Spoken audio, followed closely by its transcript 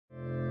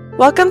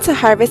Welcome to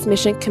Harvest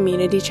Mission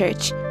Community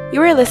Church. You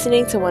are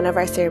listening to one of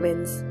our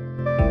sermons.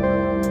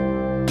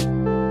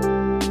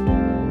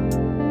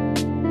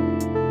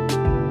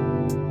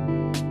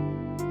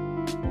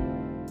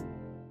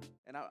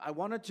 And I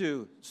wanted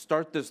to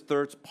start this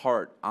third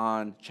part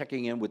on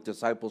checking in with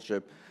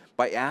discipleship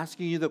by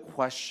asking you the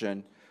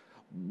question,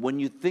 when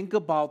you think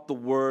about the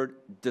word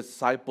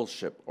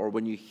discipleship, or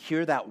when you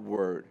hear that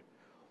word,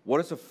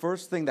 what is the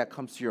first thing that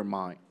comes to your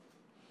mind?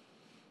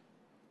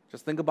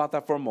 Just think about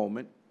that for a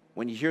moment.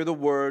 When you hear the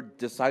word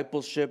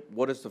discipleship,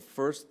 what is the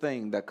first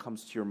thing that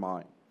comes to your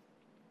mind?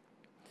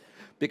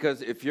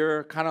 Because if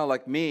you're kind of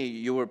like me,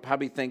 you would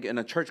probably think in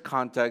a church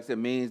context, it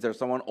means there's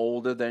someone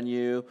older than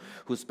you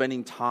who's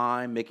spending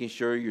time making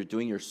sure you're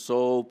doing your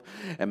soap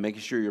and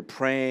making sure you're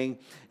praying,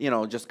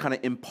 just kind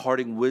of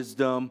imparting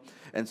wisdom.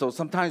 And so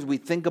sometimes we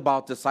think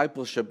about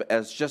discipleship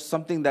as just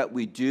something that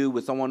we do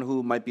with someone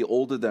who might be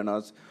older than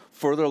us,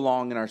 further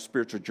along in our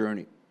spiritual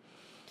journey.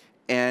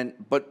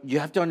 But you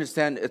have to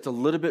understand it's a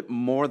little bit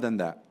more than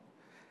that.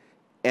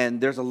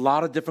 And there's a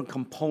lot of different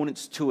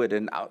components to it.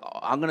 And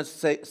I'm going to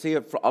say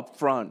it up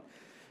front,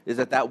 is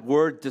that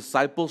word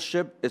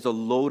discipleship is a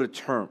loaded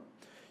term.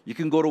 You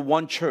can go to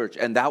one church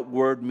and that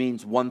word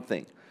means one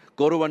thing.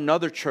 Go to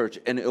another church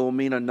and it will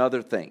mean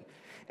another thing.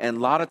 And a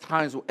lot of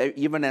times,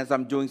 even as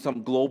I'm doing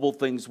some global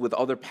things with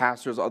other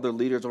pastors, other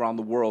leaders around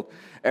the world,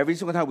 every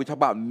single time we talk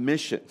about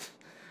mission,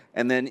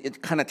 and then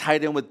it kind of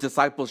tied in with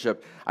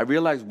discipleship, I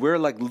realized we're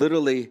like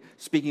literally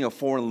speaking a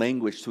foreign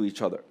language to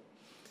each other.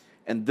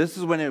 And this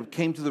is when it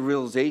came to the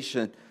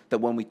realization that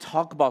when we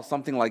talk about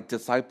something like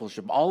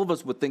discipleship, all of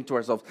us would think to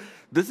ourselves,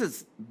 this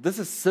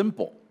is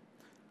simple.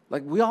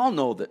 Like, we all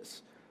know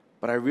this.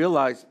 But I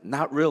realized,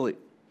 not really.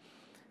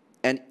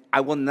 And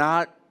I will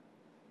not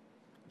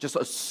just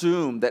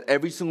assume that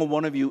every single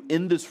one of you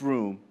in this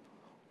room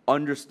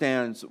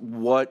understands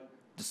what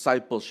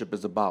discipleship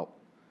is about.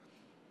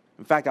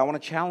 In fact, I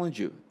want to challenge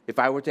you. If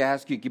I were to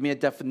ask you, give me a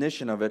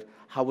definition of it,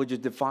 how would you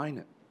define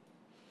it?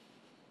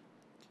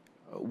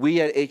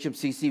 We at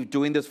HMCC,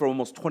 doing this for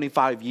almost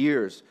 25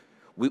 years,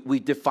 we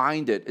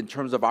defined it in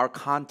terms of our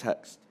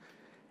context.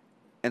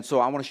 And so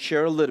I want to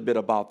share a little bit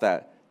about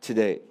that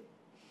today.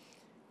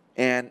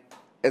 And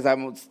as I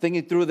was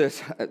thinking through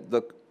this,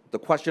 the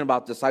question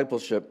about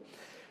discipleship,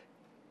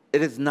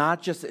 it is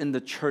not just in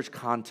the church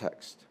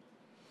context.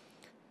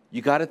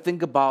 You got to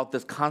think about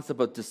this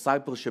concept of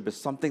discipleship as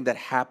something that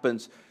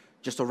happens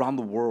just around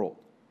the world.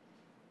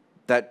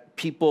 That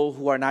people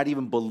who are not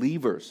even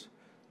believers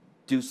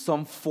do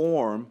some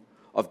form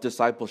of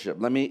discipleship.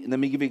 Let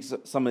me give you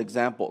some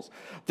examples.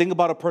 Think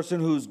about a person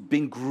who's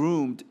being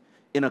groomed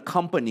in a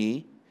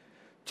company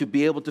to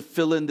be able to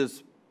fill in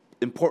this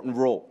important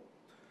role.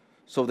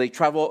 So they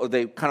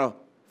kind of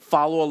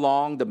follow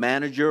along the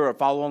manager or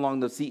follow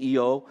along the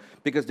CEO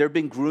because they're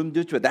being groomed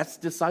into it. That's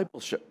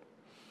discipleship.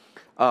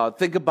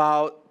 Think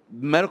about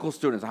medical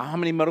students. How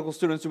many medical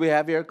students do we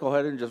have here? Go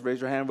ahead and just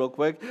raise your hand real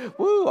quick.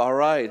 Woo, all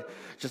right.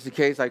 Just in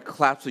case I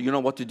clap so you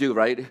know what to do,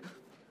 right?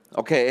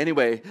 Okay,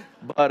 anyway.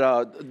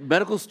 But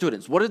medical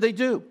students, what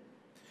do?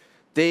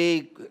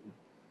 They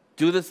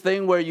do this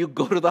thing where you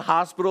go to the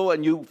hospital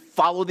and you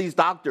follow these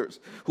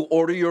doctors who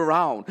order you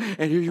around.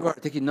 And here you are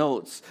taking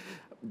notes.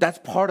 That's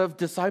part of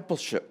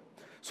discipleship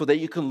so that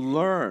you can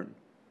learn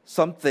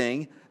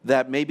something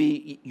that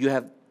maybe you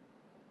have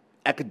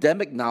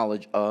academic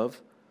knowledge of,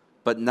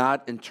 but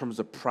not in terms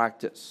of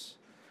practice.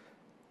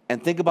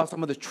 And think about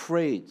some of the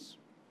trades,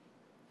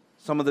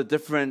 some of the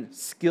different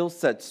skill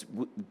sets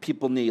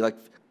people need, like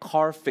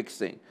car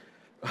fixing.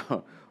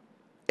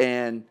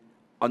 And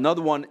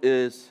another one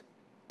is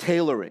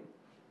tailoring.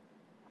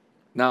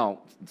 Now,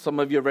 some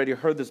of you already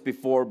heard this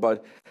before,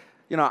 but,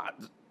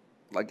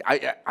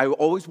 I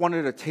always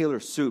wanted a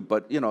tailored suit,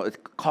 but,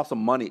 it costs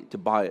some money to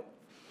buy it.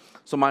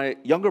 So my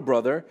younger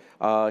brother,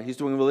 he's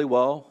doing really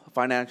well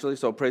financially,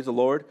 so praise the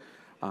Lord.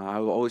 I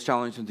will always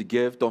challenge him to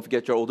give. Don't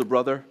forget your older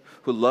brother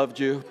who loved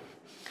you.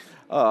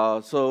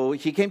 So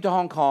he came to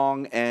Hong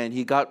Kong, and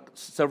he got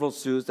several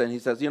suits, and he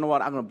says, you know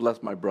what, I'm going to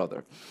bless my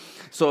brother.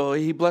 So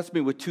he blessed me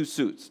with 2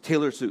 suits,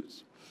 tailored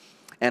suits.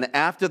 And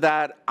after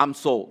that, I'm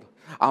sold.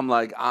 I'm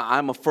like,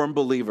 I'm a firm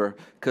believer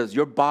because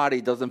your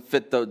body doesn't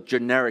fit the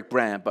generic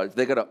brand, but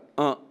they got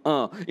you know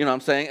what I'm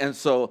saying? And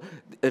so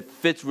it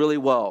fits really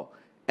well.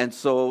 And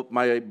so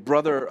my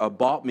brother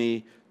bought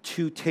me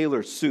 2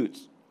 tailored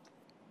suits.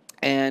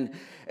 And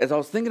as I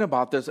was thinking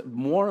about this,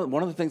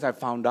 one of the things I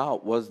found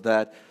out was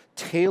that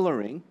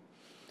tailoring,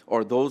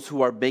 or those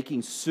who are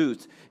making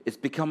suits, is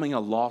becoming a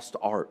lost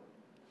art.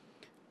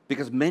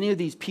 Because many of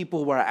these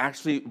people who are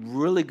actually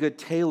really good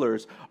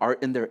tailors are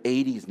in their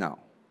 80s now.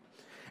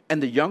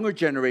 And the younger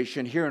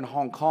generation here in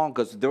Hong Kong,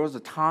 because there was a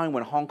time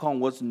when Hong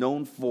Kong was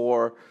known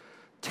for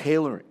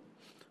tailoring,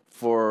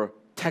 for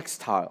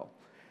textile.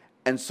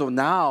 And so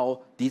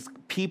now these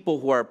people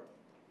who are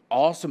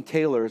awesome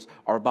tailors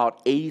are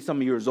about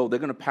 80-some years old. They're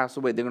going to pass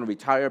away. They're going to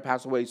retire,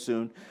 pass away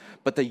soon.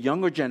 But the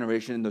younger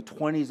generation in the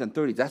 20s and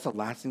 30s, that's the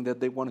last thing that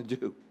they want to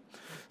do.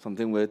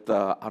 something with,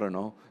 I don't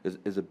know,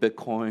 is it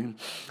Bitcoin?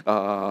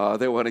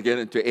 They want to get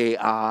into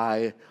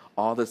AI,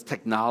 all this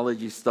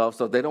technology stuff.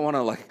 So they don't want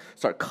to like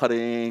start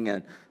cutting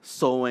and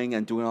sewing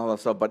and doing all that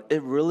stuff. But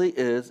it really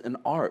is an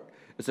art.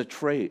 It's a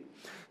trade.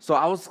 So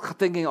I was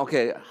thinking,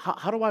 okay,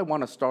 how do I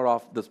want to start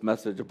off this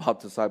message about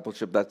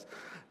discipleship?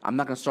 I'm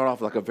not going to start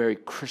off like a very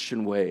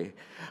Christian way.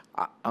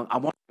 I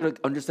want you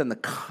to understand the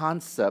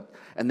concept,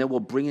 and then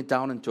we'll bring it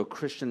down into a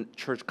Christian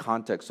church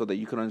context so that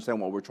you can understand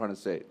what we're trying to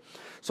say.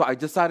 So I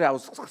decided, I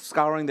was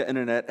scouring the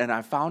internet, and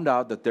I found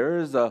out that there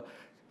is a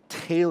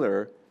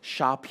tailor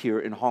shop here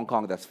in Hong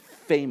Kong that's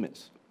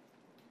famous.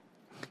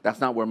 That's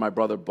not where my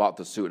brother bought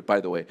the suit, by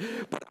the way.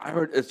 But I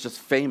heard it's just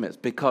famous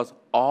because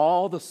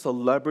all the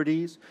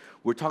celebrities,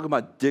 we're talking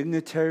about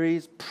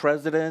dignitaries,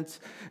 presidents,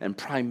 and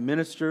prime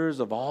ministers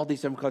of all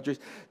these different countries,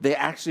 they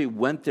actually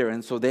went there.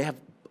 And so they have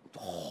a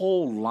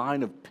whole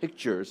line of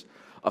pictures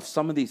of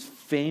some of these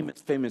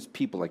famous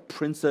people, like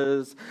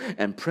princes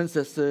and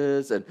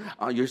princesses. And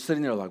you're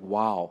sitting there like,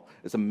 wow,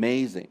 it's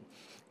amazing.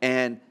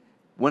 And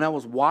when I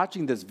was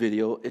watching this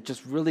video, it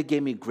just really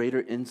gave me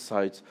greater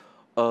insights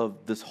of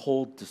this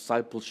whole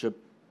discipleship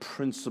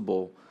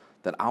principle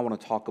that I want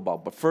to talk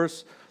about. But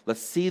first, let's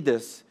see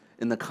this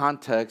in the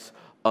context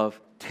of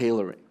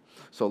tailoring.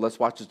 So let's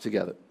watch it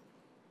together.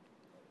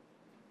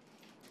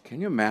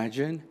 Can you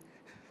imagine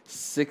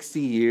 60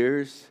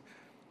 years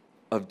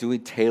of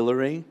doing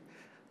tailoring?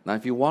 Now,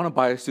 if you want to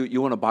buy a suit,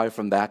 you want to buy it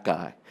from that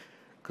guy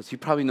because he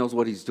probably knows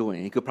what he's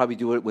doing. He could probably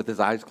do it with his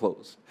eyes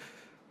closed.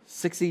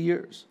 60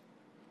 years.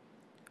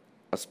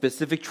 A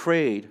specific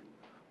trade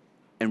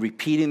and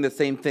repeating the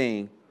same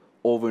thing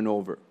over and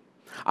over.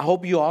 I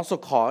hope you also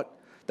caught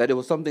that it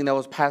was something that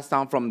was passed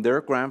down from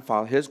their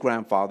grandfather, his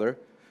grandfather,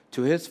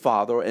 to his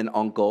father and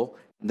uncle,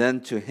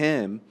 then to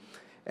him,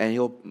 and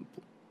he'll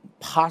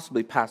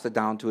possibly pass it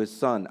down to his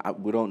son.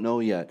 We don't know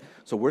yet.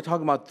 So we're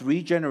talking about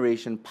 3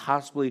 generations,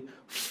 possibly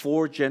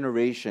 4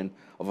 generations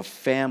of a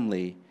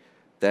family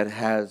that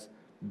has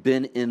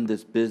been in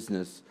this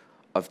business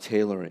of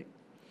tailoring.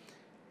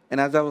 And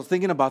as I was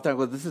thinking about that,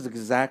 well, this is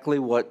exactly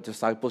what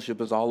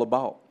discipleship is all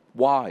about.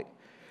 Why?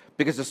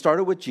 Because it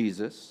started with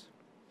Jesus.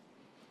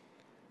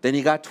 Then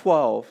he got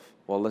 12.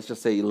 Well, let's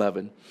just say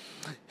 11.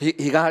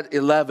 He got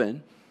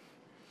 11.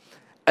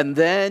 And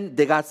then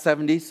they got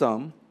 70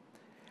 some.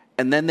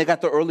 And then they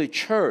got the early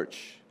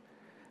church.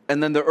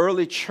 And then the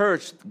early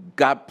church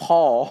got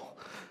Paul.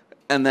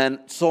 And then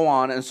so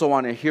on and so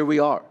on. And here we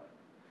are.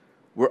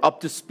 We're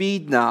up to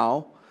speed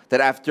now that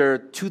after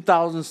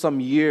 2,000 some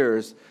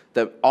years,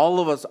 that all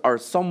of us are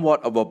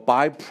somewhat of a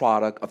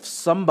byproduct of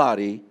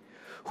somebody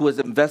who has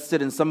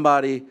invested in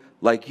somebody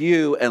like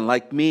you and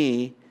like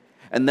me,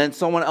 and then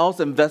someone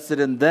else invested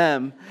in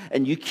them,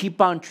 and you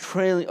keep on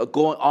trailing,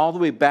 going all the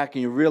way back,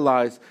 and you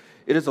realize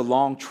it is a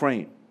long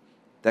train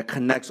that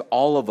connects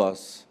all of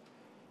us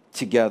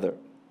together.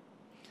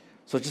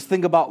 So just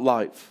think about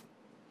life.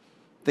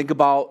 Think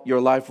about your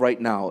life right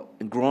now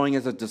and growing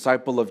as a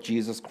disciple of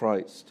Jesus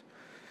Christ.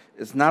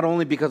 It's not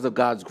only because of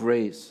God's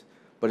grace,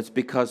 but it's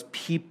because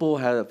people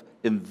have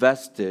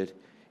invested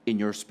in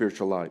your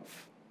spiritual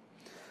life.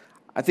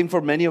 I think for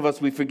many of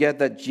us, we forget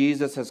that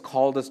Jesus has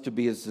called us to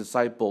be his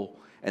disciple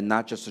and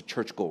not just a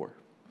churchgoer.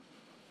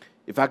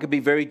 If I could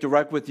be very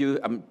direct with you,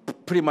 I'm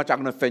going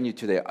to offend you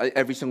today,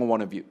 every single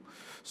one of you.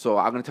 So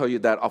I'm going to tell you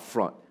that up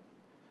front.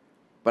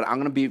 But I'm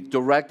going to be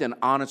direct and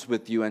honest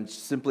with you and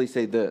simply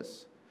say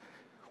this.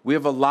 We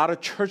have a lot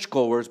of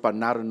churchgoers, but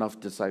not enough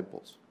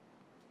disciples.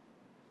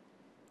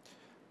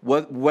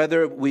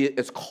 Whether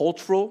it's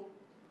cultural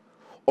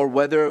or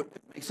whether it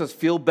makes us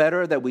feel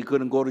better that we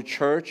couldn't go to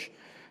church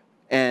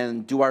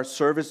and do our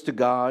service to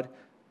God,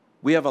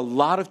 we have a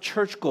lot of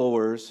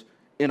churchgoers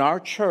in our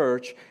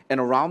church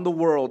and around the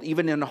world,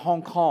 even in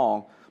Hong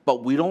Kong,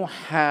 but we don't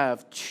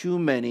have too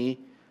many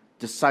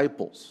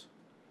disciples,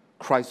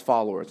 Christ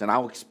followers. And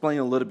I'll explain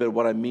a little bit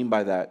what I mean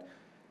by that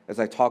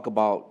as I talk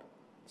about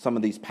some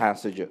of these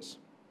passages.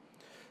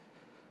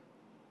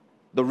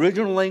 The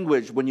original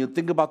language, when you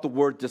think about the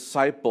word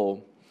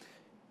disciple,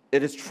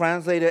 it is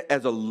translated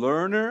as a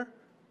learner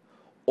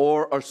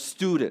or a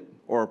student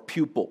or a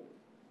pupil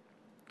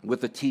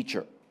with a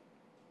teacher.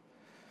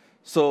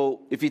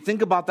 So if you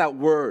think about that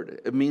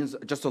word, it means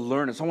just a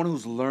learner, someone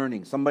who's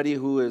learning, somebody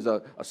who is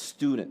a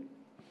student.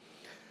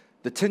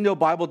 The Tyndale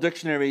Bible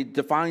Dictionary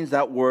defines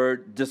that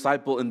word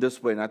disciple in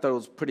this way, and I thought it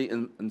was pretty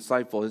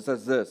insightful. It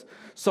says this: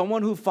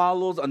 someone who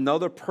follows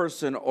another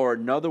person or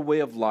another way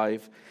of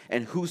life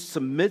and who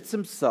submits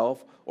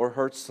himself or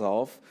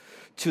herself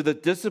to the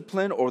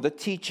discipline or the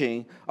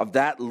teaching of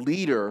that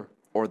leader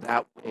or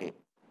that way.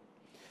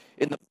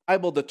 In the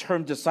Bible, the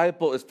term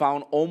disciple is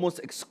found almost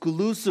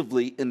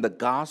exclusively in the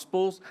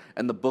Gospels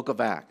and the book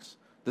of Acts.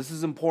 This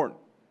is important.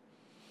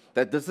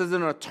 That this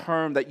isn't a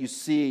term that you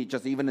see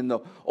just even in the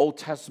Old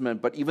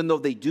Testament, but even though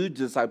they do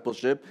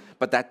discipleship,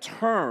 but that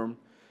term,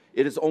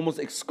 it is almost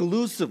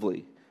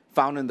exclusively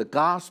found in the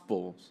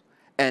Gospels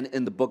and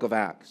in the book of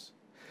Acts.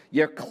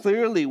 Yet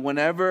clearly,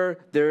 whenever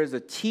there is a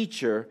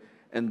teacher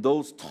and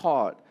those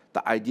taught,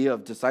 the idea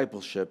of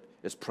discipleship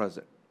is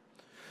present.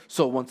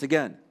 So once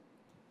again,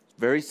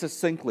 very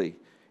succinctly,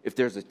 if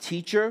there's a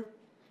teacher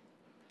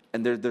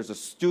and there's a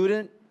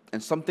student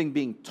and something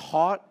being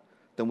taught,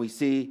 then we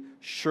see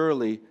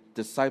surely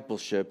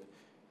discipleship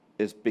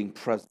is being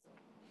present.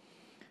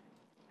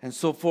 And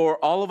so for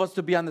all of us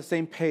to be on the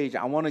same page,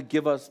 I want to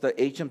give us the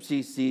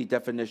HMCC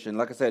definition.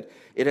 Like I said,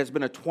 it has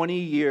been a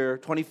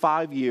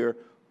 25-year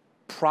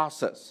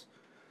process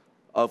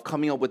of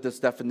coming up with this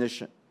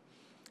definition.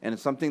 And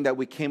it's something that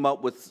we came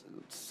up with,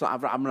 I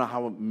don't know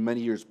how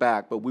many years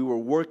back, but we were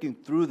working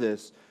through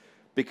this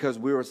because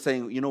we were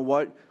saying, you know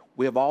what?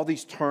 We have all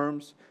these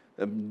terms.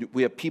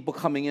 We have people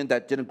coming in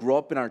that didn't grow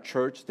up in our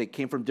church. They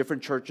came from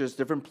different churches,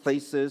 different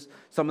places.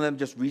 Some of them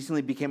just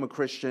recently became a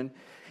Christian.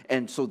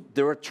 And so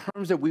there are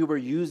terms that we were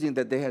using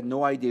that they had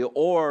no idea,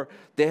 or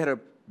they had a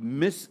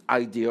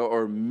misidea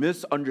or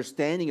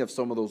misunderstanding of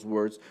some of those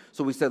words.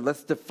 So we said,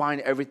 let's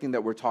define everything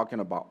that we're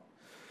talking about.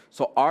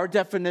 So our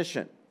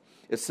definition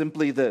is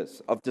simply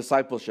this of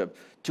discipleship: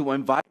 to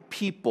invite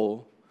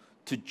people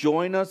to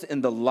join us in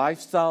the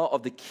lifestyle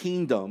of the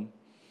kingdom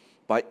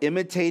by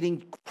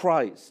imitating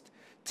Christ,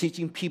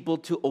 teaching people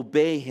to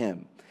obey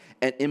him,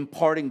 and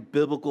imparting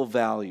biblical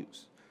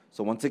values.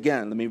 So once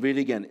again, let me read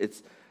it again.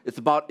 It's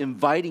about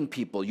inviting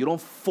people. You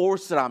don't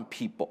force it on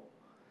people.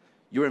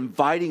 You're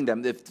inviting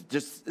them, if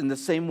just in the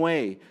same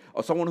way,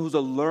 or someone who's a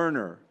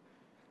learner.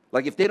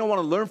 Like if they don't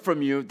want to learn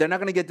from you, they're not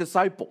going to get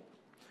discipled.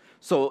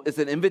 So it's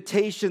an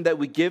invitation that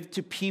we give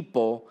to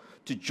people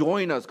to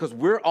join us, because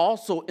we're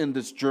also in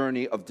this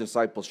journey of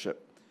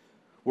discipleship.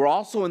 We're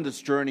also in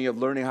this journey of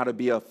learning how to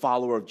be a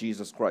follower of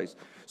Jesus Christ.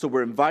 So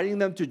we're inviting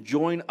them to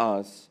join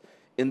us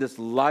in this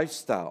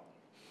lifestyle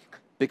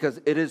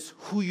because it is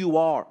who you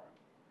are.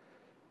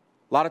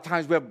 A lot of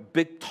times we have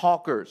big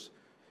talkers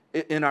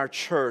in our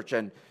church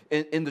and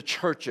in the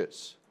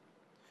churches.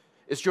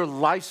 It's your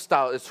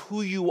lifestyle. It's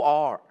who you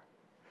are.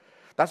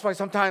 That's why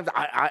sometimes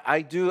I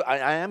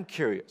am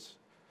curious.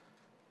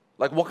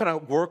 Like what kind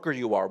of worker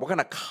you are, what kind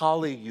of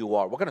colleague you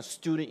are, what kind of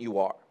student you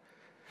are.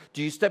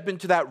 Do you step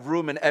into that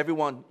room and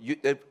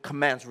it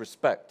commands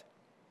respect?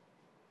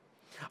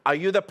 Are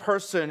you the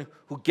person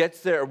who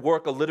gets there at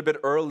work a little bit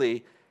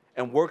early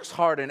and works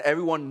hard and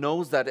everyone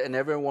knows that and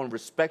everyone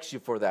respects you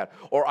for that?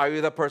 Or are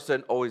you the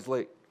person always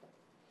late?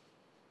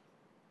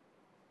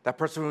 That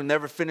person who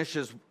never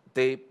finishes,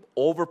 they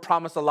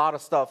overpromise a lot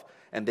of stuff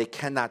and they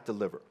cannot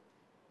deliver.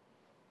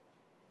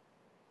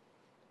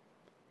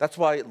 That's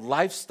why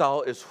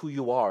lifestyle is who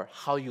you are,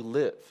 how you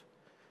live.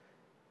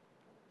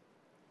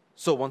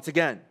 So once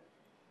again,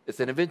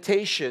 it's an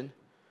invitation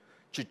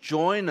to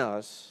join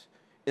us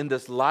in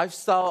this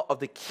lifestyle of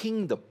the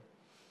kingdom,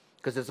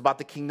 because it's about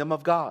the kingdom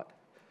of God.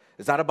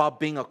 It's not about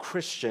being a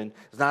Christian.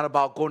 It's not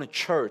about going to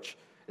church.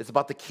 It's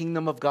about the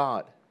kingdom of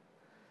God.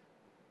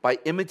 By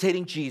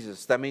imitating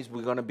Jesus, that means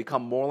we're going to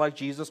become more like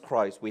Jesus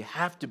Christ. We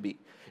have to be.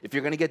 If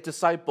you're going to get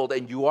discipled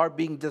and you are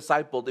being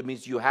discipled, it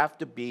means you have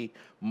to be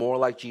more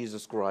like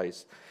Jesus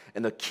Christ.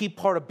 And the key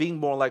part of being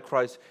more like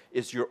Christ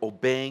is you're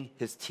obeying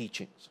his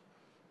teachings.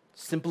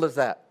 Simple as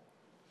that.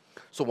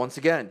 So once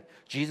again,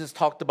 Jesus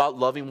talked about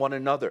loving one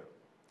another.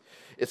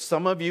 If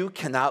some of you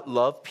cannot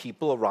love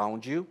people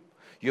around you,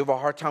 you have a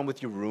hard time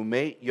with your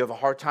roommate, you have a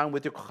hard time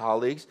with your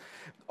colleagues.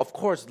 Of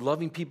course,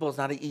 loving people is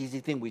not an easy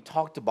thing. We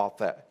talked about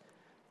that.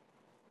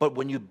 But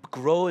when you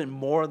grow in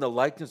more in the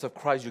likeness of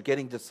Christ, you're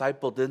getting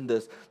discipled in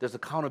this. There's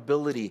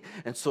accountability.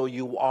 And so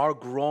you are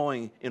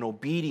growing in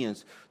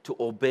obedience to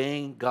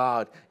obeying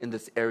God in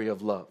this area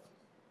of love,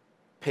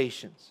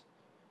 patience,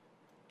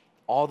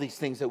 all these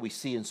things that we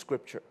see in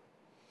Scripture.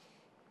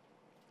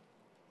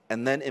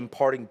 And then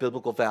imparting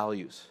biblical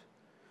values.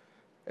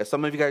 As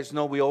some of you guys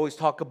know, we always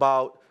talk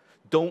about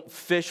don't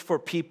fish for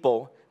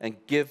people and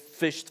give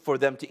fish for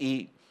them to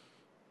eat.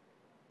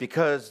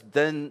 Because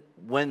then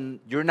when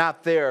you're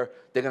not there,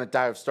 they're going to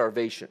die of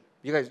starvation.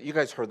 You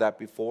guys heard that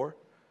before?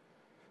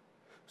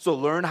 So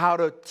learn how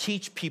to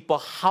teach people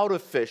how to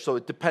fish. So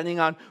depending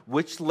on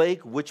which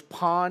lake, which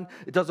pond,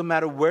 it doesn't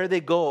matter where they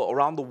go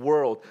around the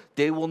world,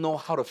 they will know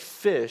how to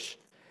fish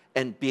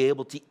and be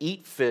able to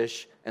eat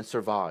fish and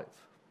survive.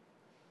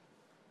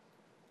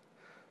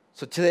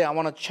 So today I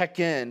want to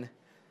check in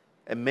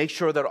and make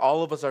sure that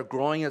all of us are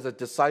growing as a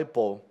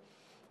disciple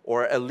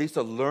or at least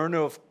a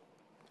learner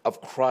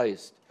of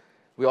Christ.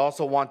 We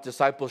also want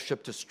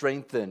discipleship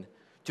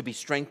to be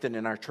strengthened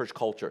in our church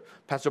culture.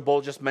 Pastor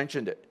Bo just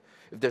mentioned it.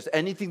 If there's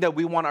anything that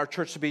we want our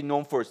church to be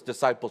known for, it's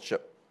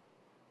discipleship.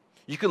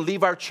 You can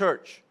leave our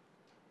church.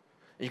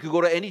 You can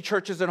go to any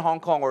churches in Hong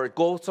Kong or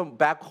go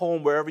back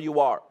home, wherever you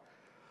are.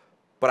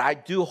 But I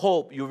do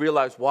hope you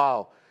realize,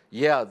 wow,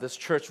 yeah, this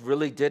church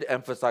really did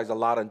emphasize a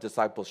lot on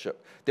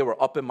discipleship. They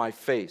were up in my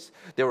face.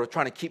 They were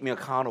trying to keep me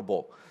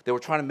accountable. They were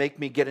trying to make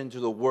me get into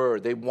the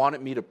Word. They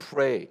wanted me to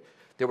pray.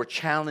 They were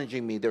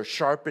challenging me. They were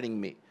sharpening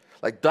me.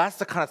 Like, that's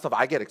the kind of stuff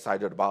I get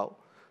excited about.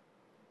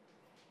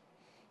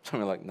 So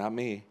I'm like, not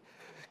me.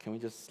 Can we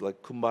just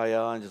like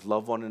kumbaya and just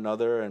love one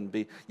another and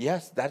be,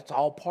 yes, that's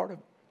all part of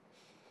it.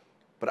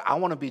 But I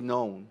want to be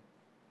known,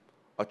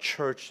 a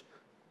church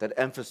that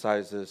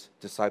emphasizes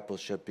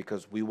discipleship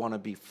because we want to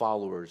be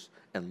followers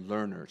and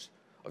learners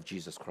of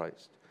Jesus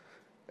Christ.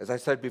 As I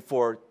said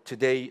before,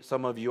 today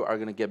some of you are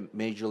going to get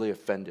majorly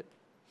offended.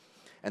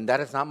 And that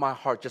is not my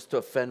heart, just to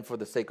offend for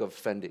the sake of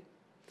offending.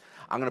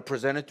 I'm going to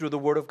present it through the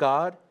Word of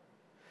God,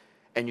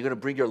 and you're going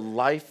to bring your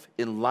life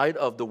in light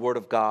of the Word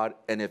of God.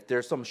 And if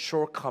there's some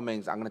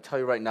shortcomings, I'm going to tell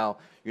you right now,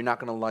 you're not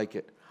going to like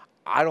it.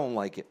 I don't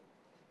like it.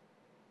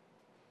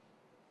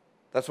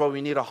 That's why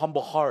we need a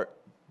humble heart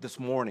this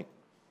morning,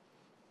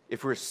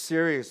 if we're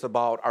serious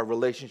about our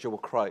relationship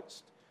with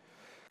Christ.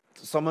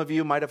 Some of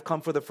you might have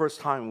come for the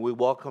first time. We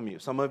welcome you.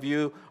 Some of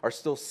you are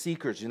still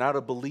seekers. You're not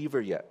a believer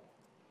yet.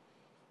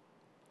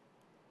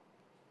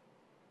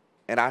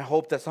 And I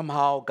hope that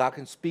somehow God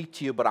can speak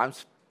to you, but I'm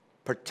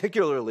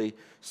particularly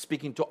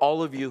speaking to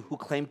all of you who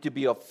claim to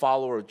be a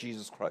follower of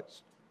Jesus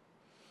Christ.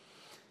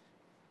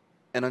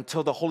 And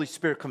until the Holy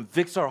Spirit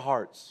convicts our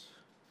hearts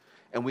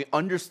and we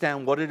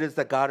understand what it is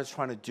that God is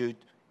trying to do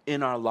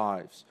in our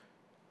lives,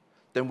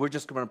 then we're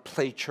just going to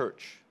play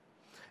church.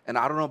 And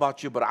I don't know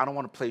about you, but I don't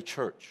want to play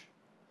church.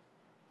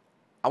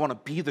 I want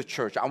to be the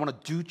church. I want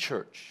to do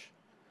church,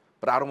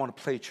 but I don't want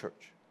to play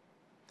church.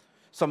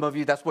 Some of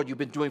you, that's what you've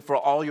been doing for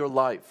all your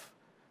life,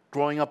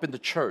 growing up in the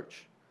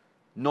church.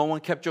 No one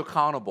kept you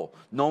accountable.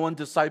 No one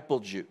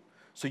discipled you.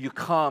 So you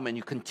come and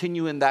you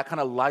continue in that kind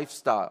of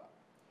lifestyle.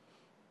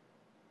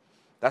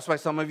 That's why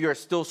some of you are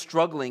still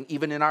struggling,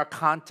 even in our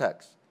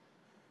context.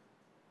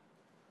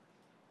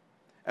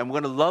 And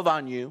we're going to love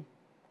on you.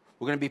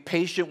 We're going to be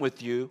patient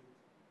with you.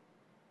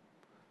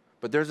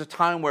 But there's a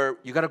time where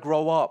you got to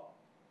grow up.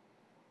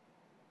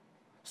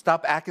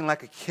 Stop acting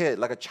like a kid,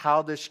 like a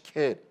childish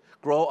kid.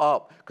 Grow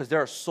up, because there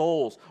are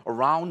souls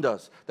around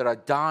us that are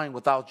dying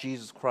without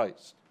Jesus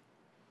Christ.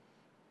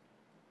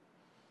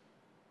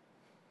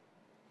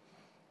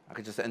 I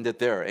could just end it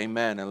there.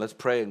 Amen. And let's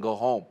pray and go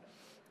home.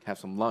 Have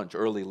some lunch,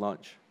 early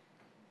lunch.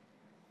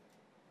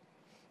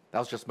 That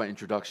was just my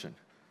introduction.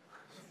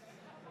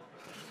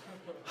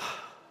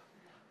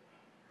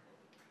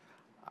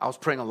 I was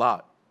praying a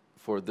lot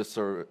for this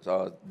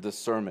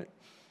sermon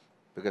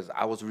because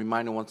I was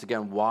reminded once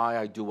again why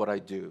I do what I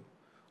do,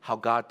 how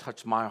God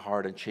touched my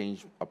heart and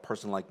changed a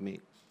person like me.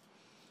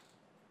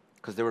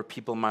 Because there were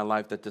people in my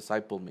life that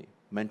discipled me,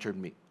 mentored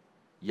me,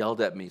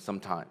 yelled at me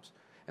sometimes,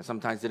 and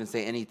sometimes didn't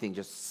say anything,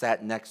 just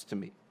sat next to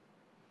me.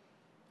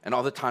 And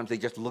all the times they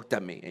just looked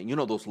at me, and you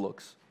know those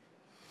looks.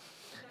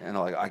 And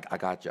I'm like, I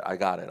got you, I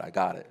got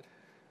it.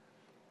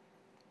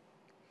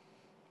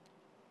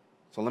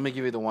 So let me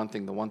give you the one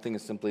thing. The one thing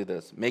is simply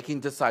this. Making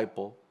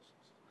disciples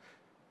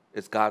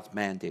is God's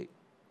mandate.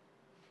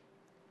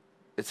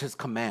 It's His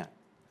command.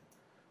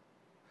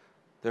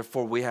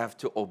 Therefore, we have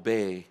to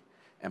obey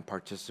and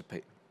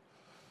participate.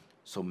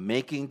 So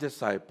making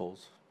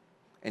disciples,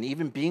 and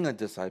even being a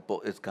disciple,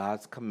 is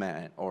God's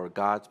command or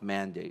God's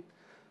mandate.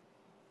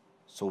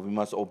 So we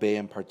must obey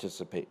and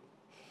participate.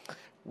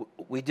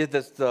 We did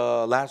this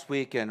last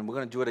week, and we're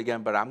going to do it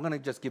again, but I'm going to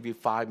just give you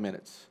 5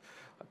 minutes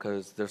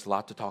because there's a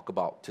lot to talk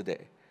about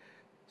today.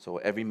 So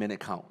every minute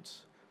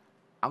counts.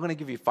 I'm going to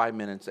give you 5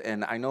 minutes,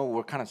 and I know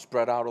we're kind of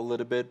spread out a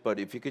little bit, but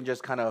if you can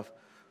just kind of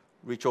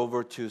reach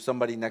over to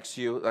somebody next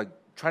to you,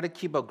 try to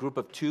keep a group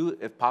of 2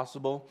 if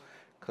possible,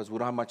 because we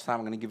don't have much time.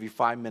 I'm going to give you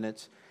 5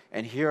 minutes.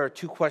 And here are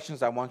 2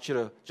 questions I want you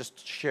to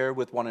just share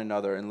with one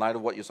another in light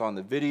of what you saw in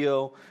the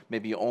video,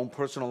 maybe your own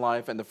personal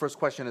life. And the first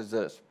question is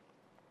this.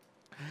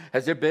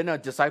 Has there been a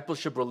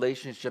discipleship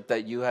relationship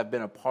that you have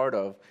been a part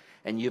of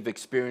and you've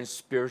experienced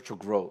spiritual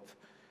growth?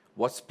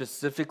 What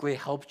specifically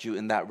helped you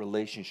in that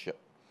relationship?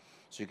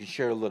 So you can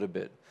share a little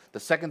bit. The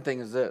second thing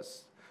is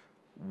this.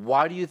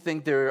 Why do you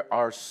think there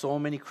are so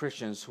many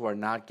Christians who are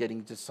not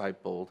getting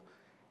discipled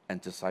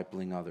and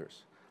discipling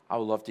others? I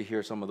would love to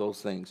hear some of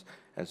those things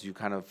as you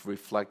kind of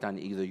reflect on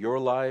either your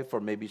life or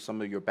maybe some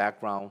of your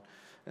background.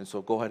 And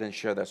so go ahead and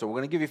share that. So we're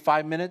going to give you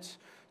 5 minutes.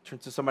 Turn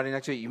to somebody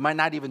next to you. You might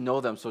not even know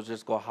them, so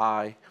just go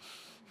hi.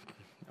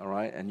 All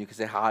right? And you can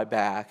say hi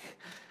back.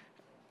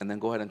 And then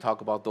go ahead and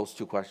talk about those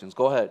 2 questions.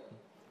 Go ahead.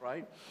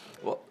 Right?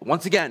 Well,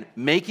 once again,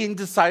 making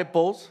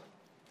disciples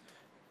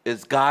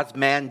is God's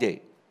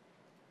mandate.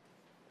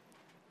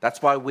 That's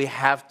why we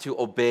have to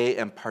obey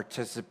and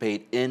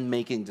participate in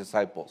making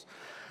disciples.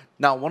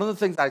 Now, one of the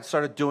things I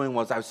started doing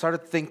was I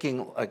started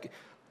thinking, like,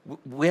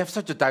 we have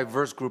such a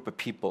diverse group of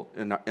people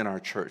in our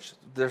church.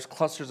 There's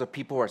clusters of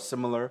people who are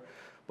similar,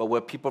 but we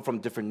have people from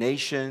different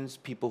nations,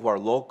 people who are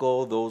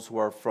local, those who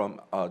are from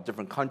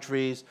different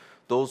countries,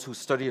 those who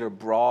studied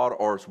abroad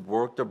or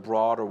worked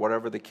abroad or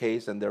whatever the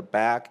case, and they're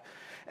back.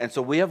 And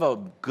so we have a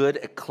good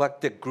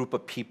eclectic group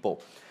of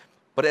people.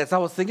 But as I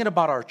was thinking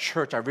about our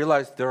church, I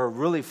realized there are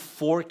really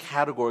 4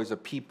 categories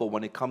of people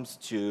when it comes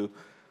to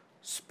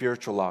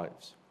spiritual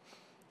lives.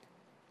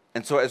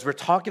 And so as we're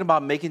talking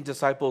about making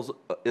disciples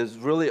is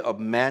really a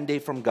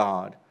mandate from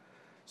God.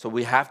 So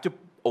we have to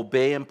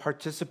obey and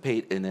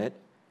participate in it.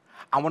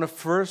 I want to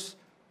first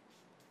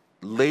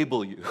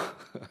label you.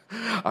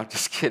 I'm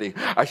just kidding.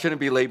 I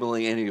shouldn't be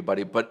labeling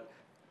anybody, but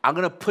I'm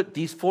going to put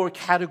these 4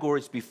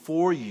 categories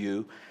before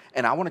you,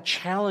 And I want to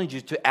challenge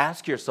you to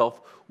ask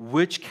yourself,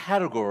 which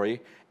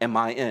category am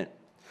I in?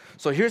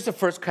 So here's the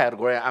first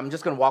category. I'm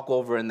just going to walk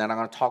over and then I'm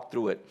going to talk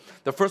through it.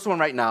 The first one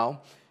right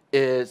now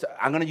is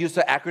I'm going to use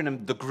the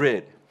acronym, the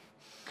GRID.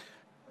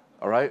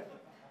 All right?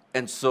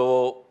 And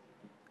so,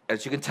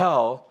 as you can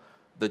tell,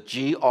 the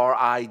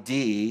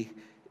GRID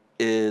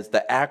is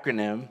the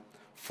acronym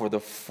for the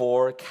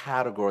 4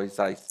 categories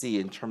that I see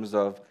in terms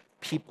of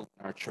people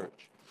in our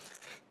church.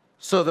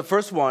 So the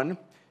first one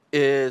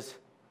is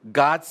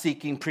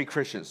God-seeking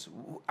pre-Christians.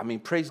 I mean,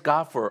 praise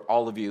God for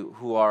all of you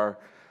who are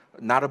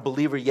not a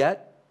believer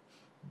yet,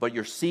 but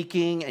you're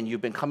seeking and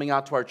you've been coming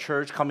out to our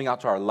church, coming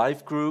out to our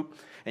life group,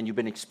 and you've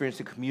been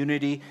experiencing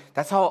community.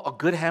 That's how a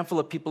good handful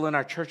of people in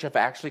our church have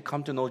actually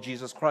come to know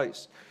Jesus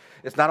Christ.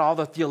 It's not all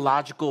the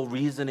theological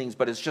reasonings,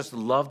 but it's just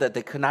love that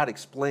they could not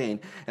explain,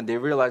 and they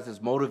realize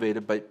it's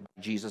motivated by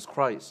Jesus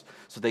Christ.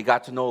 So they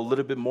got to know a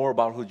little bit more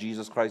about who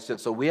Jesus Christ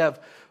is. So we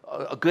have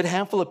a good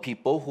handful of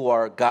people who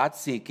are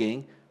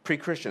God-seeking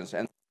pre-Christians.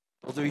 And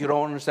those of you who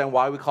don't understand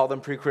why we call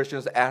them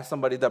pre-Christians, ask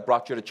somebody that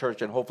brought you to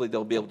church, and hopefully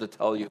they'll be able to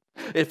tell you.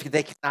 If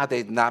they cannot,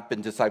 they've not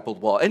been discipled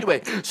well.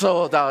 Anyway,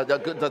 so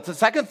the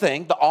second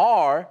thing, the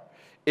R,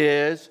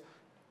 is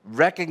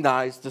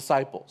recognized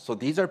disciples. So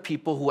these are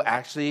people who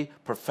actually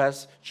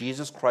profess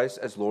Jesus Christ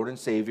as Lord and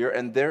Savior,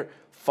 and they're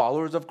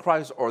followers of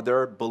Christ or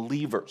they're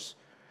believers.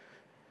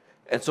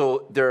 And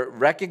so they're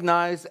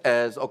recognized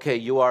as, okay,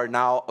 you are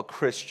now a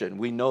Christian.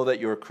 We know that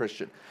you're a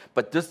Christian.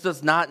 But this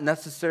does not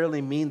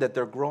necessarily mean that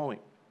they're growing.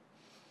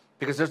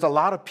 Because there's a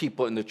lot of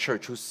people in the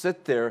church who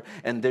sit there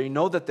and they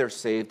know that they're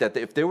saved, that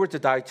if they were to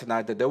die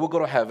tonight, that they will go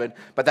to heaven,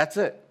 but that's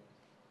it.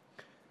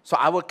 So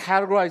I would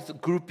categorize the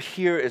group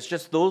here as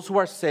just those who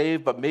are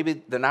saved, but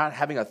maybe they're not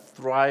having a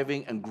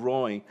thriving and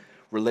growing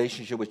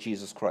relationship with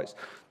Jesus Christ.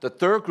 The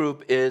third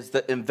group is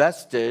the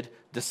invested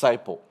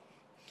disciple.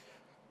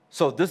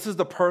 So this is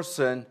the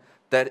person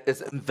that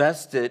is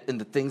invested in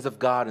the things of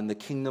God, in the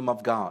kingdom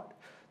of God.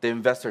 They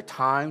invest their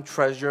time,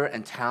 treasure,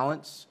 and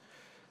talents.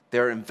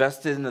 They're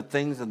invested in the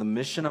things and the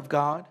mission of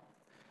God.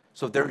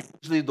 So they're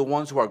usually the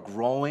ones who are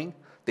growing.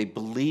 They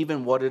believe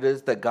in what it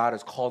is that God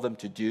has called them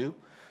to do.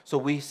 So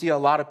we see a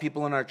lot of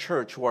people in our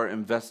church who are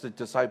invested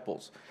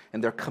disciples,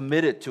 and they're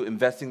committed to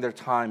investing their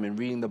time in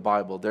reading the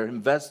Bible. They're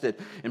invested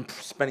in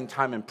spending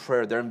time in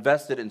prayer. They're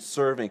invested in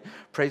serving.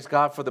 Praise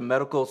God for the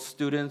medical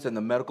students and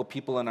the medical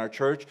people in our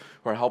church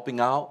who are helping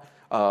out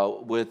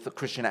with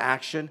Christian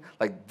Action.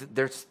 Like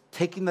they're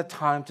taking the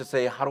time to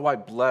say, how do I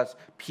bless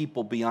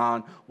people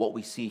beyond what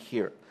we see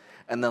here?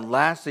 And then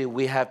lastly,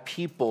 we have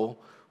people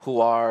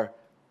who are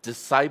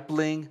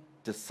discipling,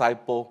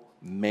 disciple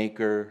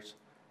makers,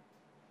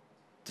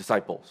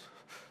 disciples.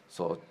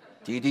 So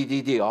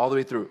D, all the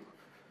way through.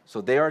 So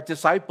they are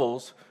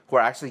disciples who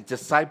are actually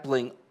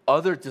discipling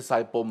other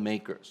disciple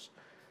makers.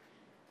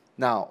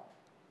 Now,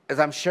 as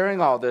I'm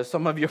sharing all this,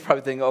 some of you are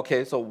probably thinking,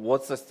 okay, so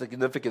what's the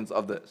significance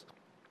of this?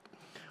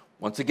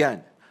 Once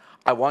again,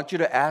 I want you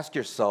to ask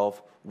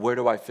yourself, where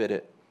do I fit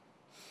it?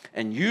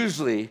 And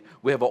usually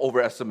we have an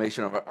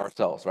overestimation of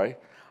ourselves, right?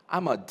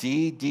 I'm a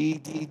D,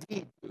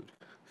 dude.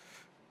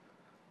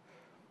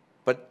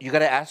 But you got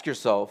to ask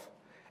yourself,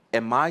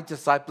 am I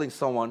discipling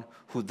someone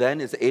who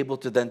then is able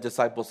to then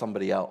disciple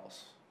somebody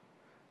else?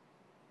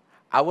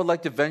 I would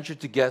like to venture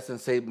to guess and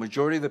say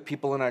majority of the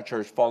people in our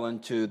church fall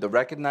into the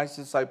recognized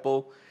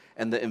disciple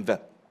and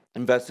the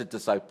invested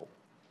disciple.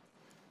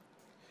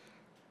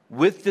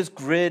 With this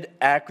GRID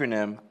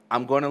acronym,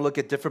 I'm going to look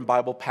at different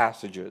Bible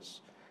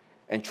passages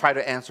and try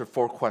to answer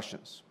 4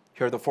 questions.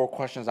 Here are the 4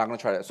 questions I'm going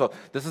to try to. So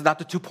this is not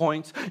the 2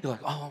 points. You're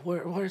like, oh,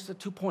 where's the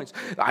 2 points?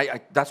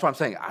 That's what I'm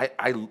saying.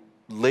 I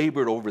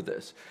labored over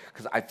this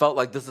because I felt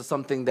like this is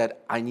something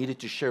that I needed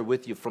to share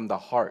with you from the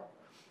heart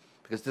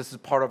because this is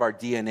part of our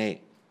DNA.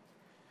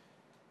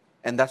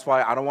 And that's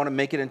why I don't want to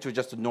make it into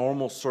just a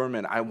normal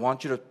sermon. I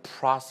want you to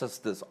process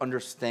this,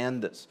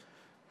 understand this.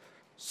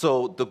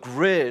 So the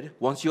GRID,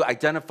 once you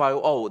identify,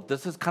 oh,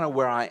 this is kind of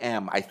where I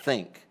am, I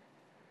think.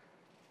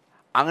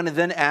 I'm going to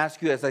then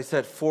ask you, as I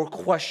said, 4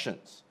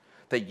 questions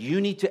that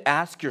you need to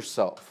ask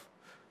yourself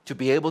to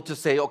be able to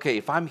say, okay,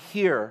 if I'm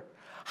here,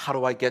 how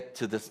do I get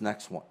to this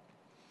next one?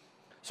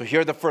 So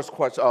here are the first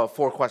 4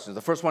 questions.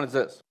 The first one is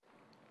this.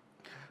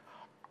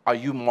 Are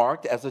you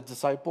marked as a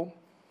disciple?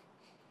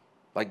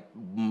 Like,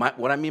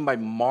 what I mean by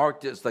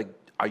marked is like,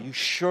 are you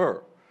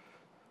sure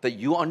that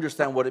you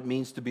understand what it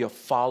means to be a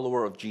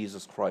follower of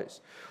Jesus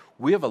Christ?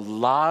 We have a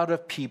lot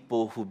of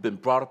people who've been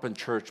brought up in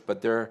church,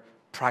 but they're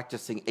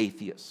practicing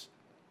atheists.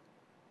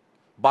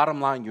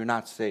 Bottom line, you're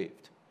not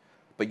saved,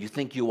 but you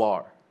think you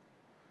are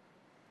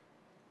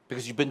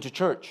because you've been to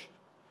church.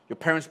 Your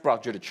parents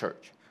brought you to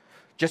church.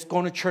 Just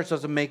going to church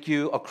doesn't make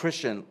you a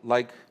Christian,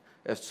 like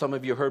as some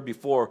of you heard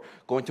before,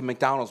 going to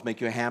McDonald's make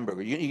you a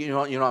hamburger. You know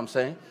what I'm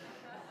saying?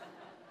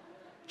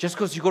 Just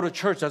because you go to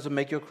church doesn't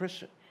make you a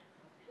Christian.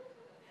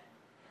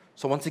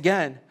 So once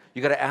again,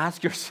 you got to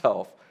ask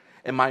yourself,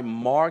 am I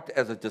marked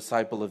as a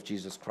disciple of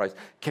Jesus Christ?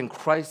 Can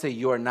Christ say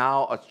you are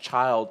now a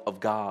child of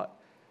God?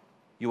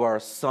 You are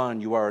a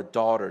son, you are a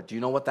daughter. Do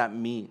you know what that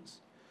means?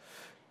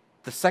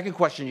 The second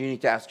question you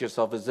need to ask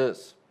yourself is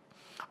this: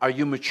 are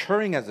you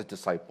maturing as a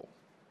disciple?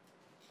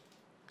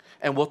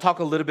 And we'll talk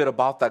a little bit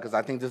about that because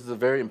I think this is a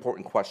very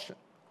important question.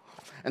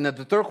 And then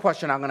the third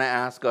question I'm going to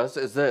ask us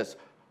is this: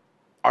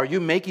 are you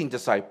making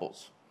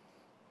disciples?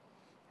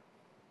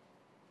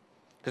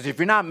 Because if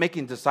you're not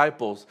making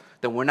disciples,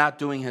 then we're not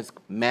doing his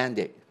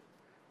mandate.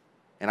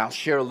 And I'll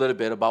share a little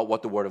bit about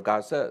what the Word of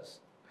God says.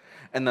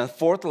 And the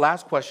fourth,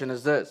 last question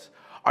is this: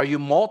 are you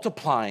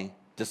multiplying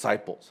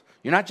disciples?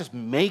 You're not just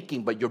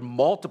making, but you're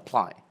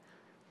multiplying.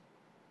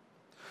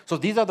 So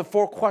these are the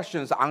four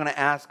questions I'm going to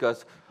ask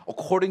us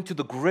according to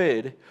the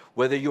grid,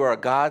 whether you are a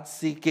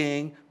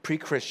God-seeking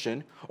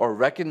pre-Christian or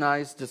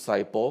recognized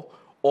disciple,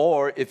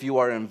 or if you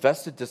are an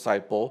invested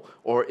disciple,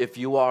 or if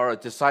you are a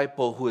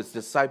disciple who is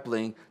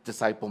discipling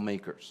disciple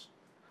makers.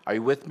 Are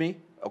you with me?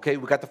 Okay,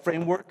 we got the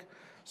framework?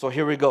 So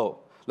here we go.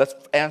 Let's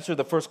answer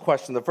the first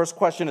question. The first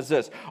question is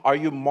this: are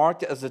you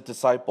marked as a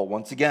disciple?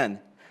 Once again,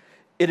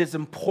 it is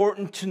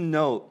important to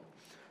note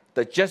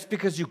that just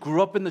because you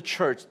grew up in the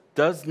church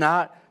does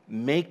not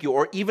make you,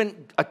 or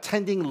even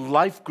attending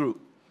life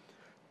group,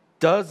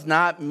 does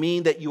not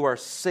mean that you are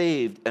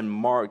saved and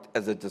marked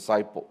as a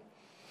disciple.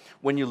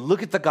 When you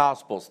look at the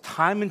Gospels,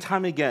 time and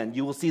time again,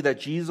 you will see that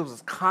Jesus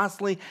is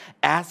constantly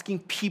asking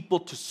people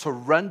to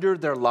surrender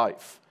their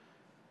life.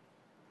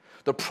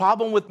 The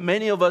problem with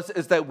many of us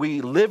is that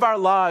we live our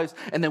lives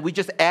and then we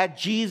just add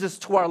Jesus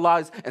to our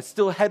lives and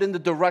still head in the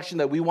direction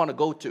that we want to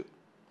go to.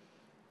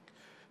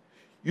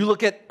 You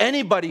look at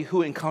anybody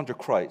who encountered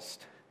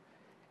Christ,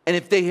 and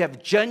if they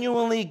have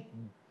genuinely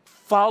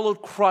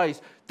followed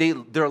Christ,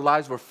 their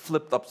lives were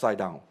flipped upside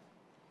down.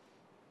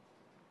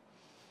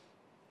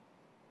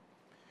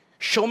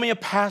 Show me a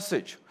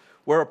passage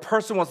where a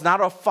person was not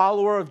a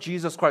follower of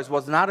Jesus Christ,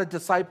 was not a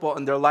disciple,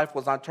 and their life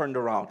was not turned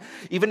around.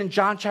 Even in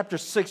John chapter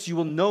 6, you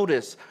will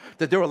notice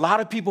that there were a lot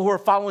of people who were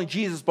following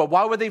Jesus, but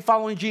why were they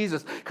following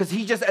Jesus? Because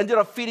he just ended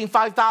up feeding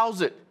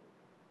 5,000.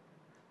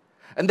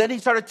 And then he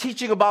started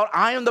teaching about,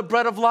 I am the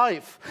bread of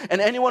life, and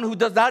anyone who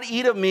does not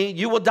eat of me,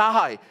 you will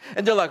die.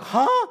 And they're like,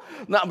 huh?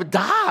 No,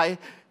 die?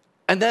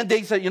 And then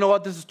they said, you know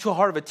what, this is too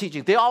hard of a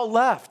teaching. They all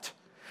left.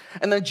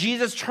 And then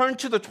Jesus turned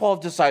to the 12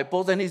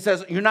 disciples, and he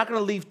says, you're not going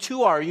to leave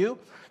two, are you?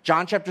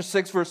 John chapter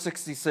 6, verse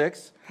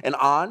 66 and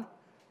on.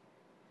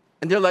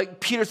 And they're like,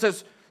 Peter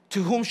says,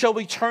 to whom shall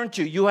we turn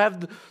to? You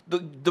have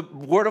the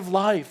word of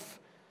life.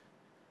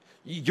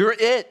 You're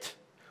it.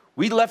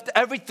 We left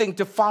everything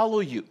to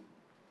follow you.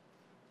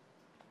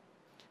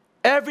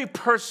 Every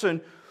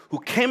person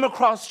who came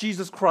across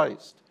Jesus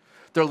Christ,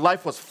 their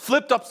life was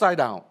flipped upside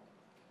down.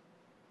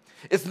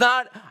 It's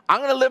not, I'm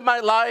going to live my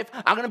life,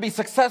 I'm going to be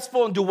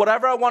successful and do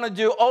whatever I want to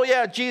do. Oh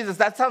yeah, Jesus,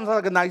 that sounds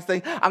like a nice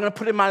thing. I'm going to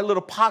put it in my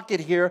little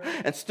pocket here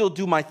and still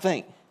do my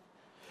thing.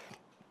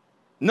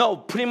 No,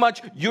 pretty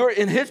much you're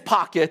in his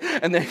pocket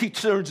and then he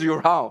turns you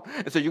around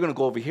and says, you're going to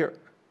go over here.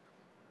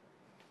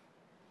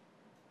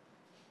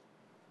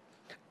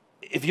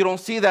 If you don't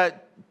see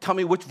that, tell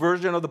me which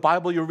version of the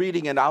Bible you're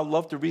reading and I'd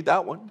love to read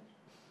that one.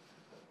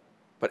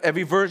 But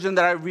every version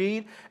that I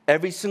read,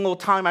 every single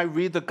time I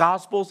read the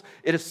Gospels,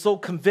 it is so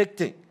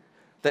convicting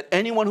that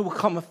anyone who will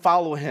come and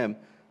follow him,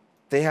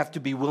 they have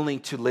to be willing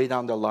to lay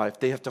down their life.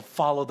 They have to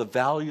follow the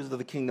values of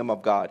the kingdom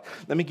of God.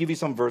 Let me give you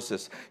some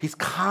verses. He's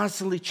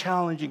constantly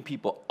challenging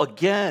people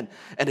again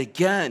and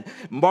again.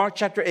 Mark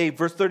chapter 8,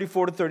 verse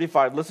 34 to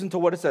 35. Listen to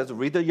what it says.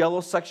 Read the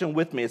yellow section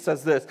with me. It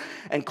says this: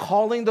 and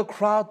calling the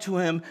crowd to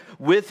him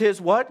with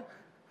his what?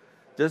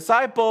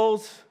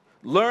 Disciples,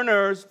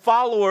 learners,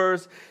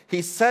 followers,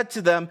 he said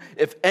to them,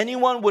 if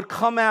anyone would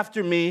come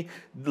after me,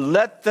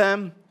 let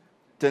them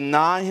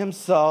deny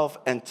himself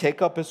and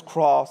take up his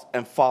cross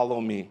and follow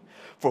me.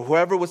 For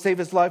whoever would save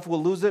his life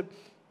will lose it,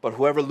 but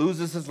whoever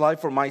loses his life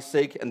for my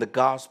sake and the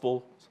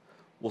gospel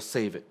will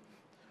save it.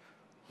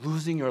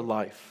 Losing your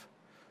life,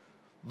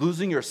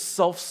 losing your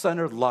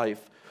self-centered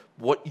life,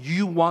 what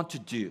you want to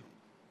do.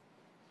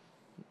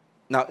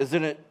 Now, is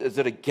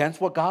it against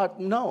what God?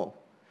 No.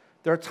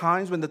 There are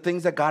times when the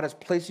things that God has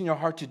placed in your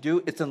heart to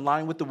do, it's in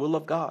line with the will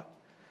of God.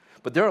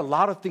 But there are a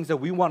lot of things that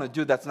we want to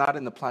do that's not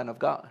in the plan of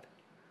God.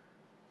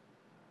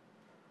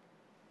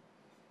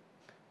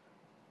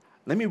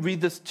 Let me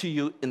read this to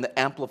you in the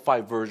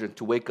Amplified version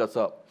to wake us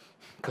up,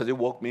 because it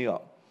woke me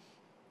up.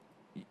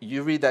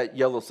 You read that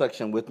yellow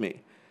section with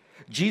me.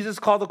 Jesus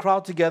called the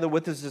crowd together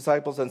with his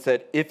disciples and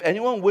said, if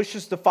anyone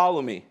wishes to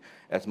follow me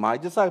as my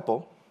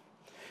disciple,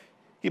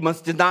 he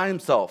must deny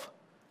himself,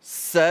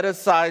 set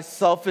aside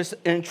selfish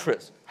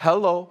interests.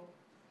 Hello.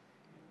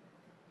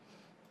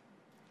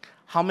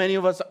 How many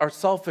of us are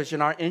selfish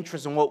in our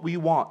interests and what we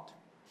want?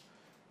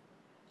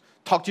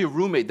 Talk to your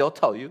roommate, they'll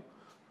tell you.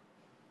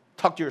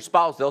 Talk to your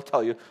spouse, they'll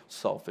tell you,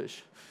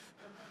 selfish.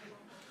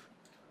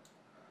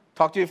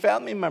 Talk to your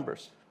family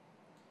members,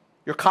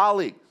 your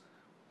colleagues.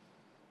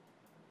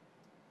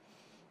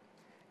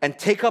 And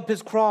take up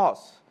his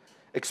cross,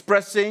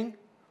 expressing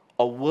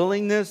a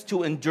willingness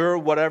to endure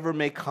whatever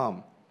may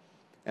come.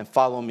 And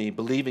follow me,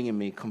 believing in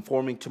me,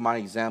 conforming to my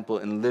example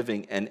and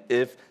living, and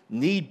if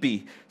need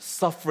be,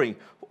 suffering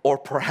or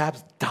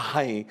perhaps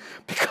dying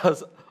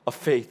because of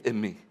faith in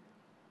me.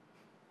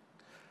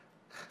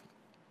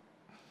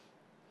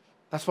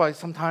 That's why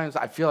sometimes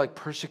I feel like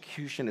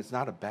persecution is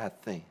not a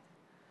bad thing,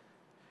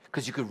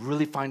 because you could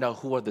really find out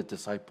who are the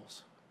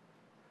disciples.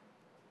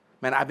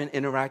 Man, I've been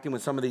interacting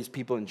with some of these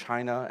people in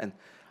China, and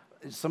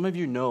some of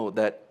you know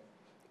that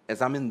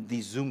as I'm in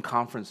these Zoom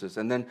conferences,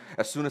 and then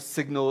as soon as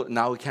Signal,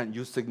 now we can't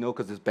use Signal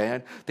because it's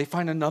banned, they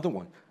find another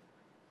one.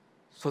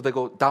 So they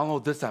go,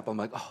 download this app. I'm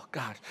like, oh,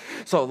 gosh.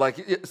 So like,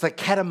 it's like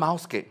cat and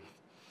mouse game.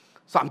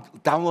 So I'm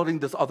downloading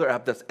this other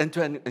app that's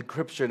end-to-end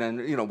encryption,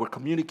 and we're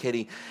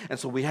communicating. And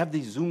so we have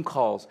these Zoom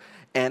calls,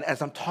 and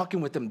as I'm talking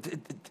with them,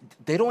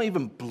 they don't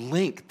even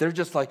blink. They're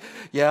just like,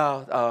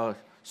 yeah,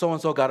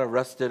 so-and-so got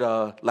arrested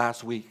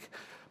last week,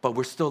 but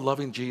we're still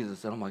loving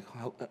Jesus. And I'm like,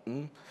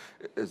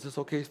 is this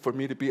okay for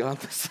me to be on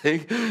this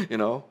thing? It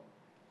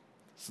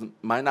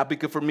might not be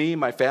good for me,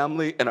 my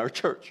family, and our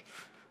church.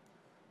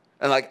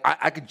 And like,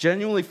 I could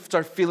genuinely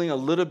start feeling a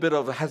little bit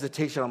of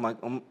hesitation. I'm like,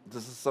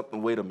 this is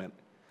something, wait a minute.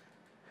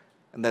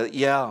 And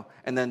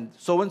and then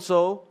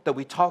so-and-so that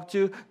we talked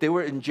to, they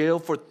were in jail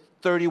for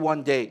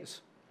 31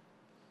 days.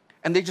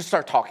 And they just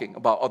start talking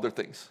about other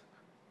things.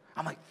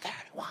 I'm like,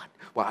 31?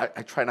 Well,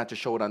 I try not to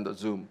show it on the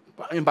Zoom.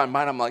 But in my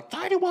mind, I'm like,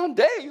 31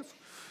 days?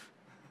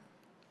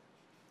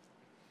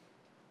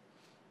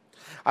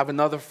 I have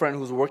another friend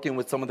who's working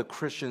with some of the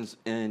Christians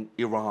in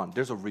Iran.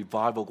 There's a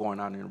revival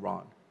going on in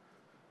Iran.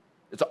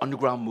 It's an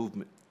underground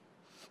movement.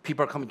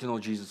 People are coming to know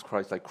Jesus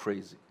Christ like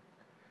crazy.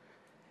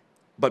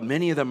 But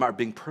many of them are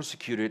being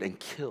persecuted and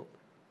killed.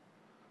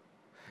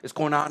 It's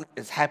going on,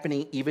 it's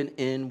happening even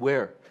in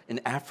where?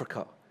 In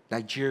Africa,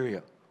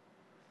 Nigeria.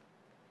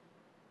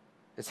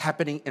 It's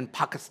happening in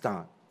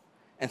Pakistan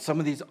and some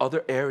of these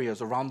other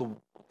areas around the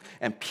world.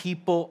 And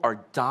people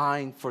are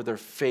dying for their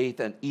faith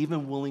and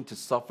even willing to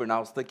suffer. And I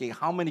was thinking,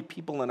 how many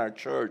people in our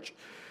church,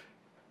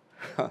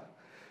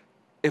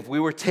 if we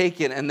were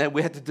taken and then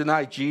we had to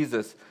deny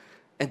Jesus,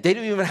 and they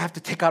didn't even have to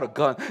take out a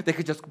gun. They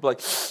could just be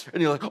like,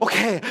 and you're like,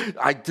 okay,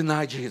 I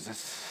deny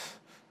Jesus.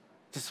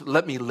 Just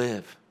let me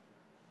live.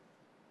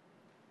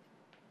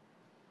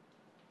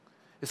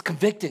 It's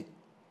convicting.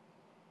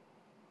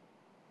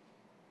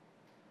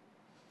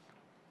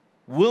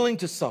 Willing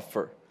to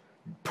suffer,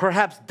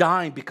 perhaps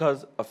dying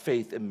because of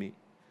faith in me.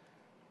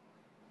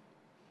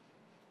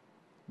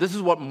 This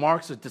is what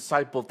marks a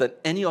disciple than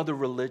any other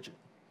religion.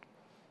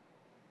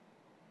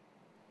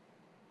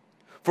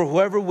 For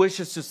whoever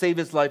wishes to save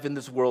his life in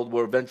this world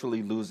will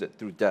eventually lose it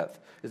through death.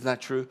 Isn't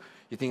that true?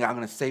 You think, I'm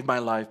going to save my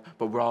life,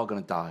 but we're all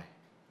going to die.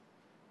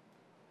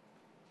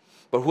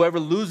 But whoever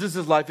loses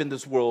his life in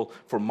this world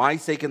for my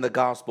sake and the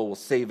gospel will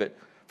save it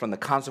from the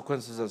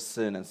consequences of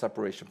sin and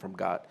separation from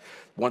God.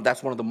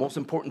 That's one of the most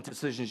important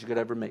decisions you could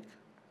ever make.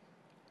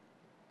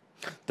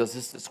 Does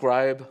this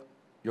describe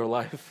your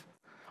life?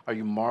 Are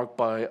you marked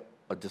by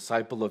a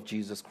disciple of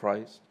Jesus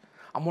Christ?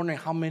 I'm wondering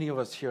how many of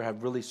us here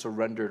have really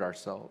surrendered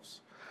ourselves,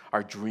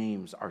 our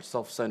dreams, our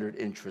self-centered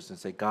interests, and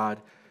say, God,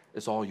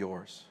 it's all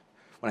yours.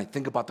 When I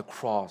think about the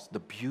cross, the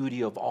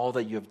beauty of all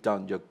that you have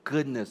done, your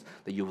goodness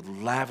that you have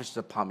lavished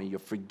upon me, your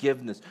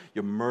forgiveness,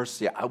 your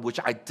mercy, which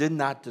I did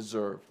not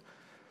deserve,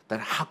 then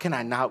how can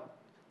I not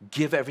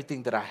give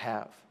everything that I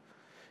have?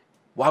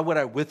 Why would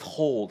I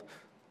withhold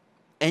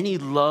any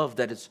love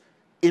that is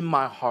in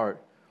my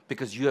heart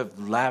because you have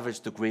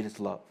lavished the greatest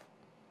love?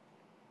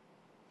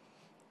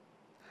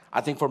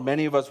 I think for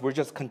many of us, we're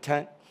just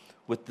content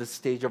with this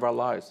stage of our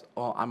lives.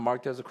 Oh, I'm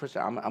marked as a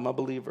Christian. I'm a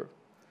believer.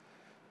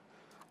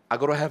 I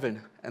go to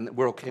heaven, and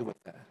we're okay with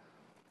that.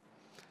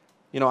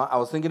 I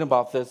was thinking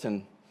about this,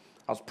 and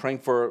I was praying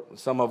for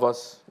some of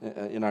us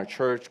in our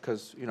church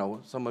because,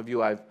 some of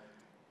you I've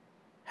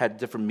had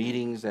different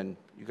meetings, and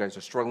you guys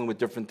are struggling with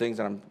different things,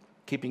 and I'm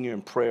keeping you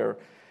in prayer.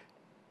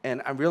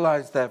 And I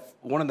realized that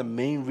one of the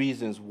main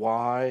reasons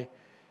why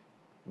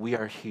we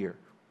are here,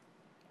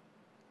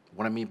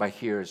 what I mean by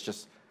here is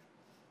just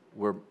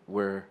we're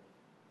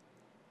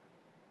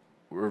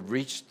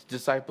reached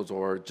disciples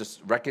or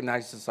just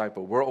recognized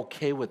disciple. We're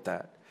okay with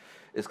that.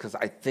 It's because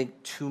I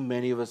think too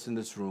many of us in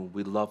this room,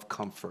 we love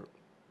comfort.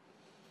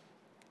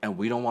 And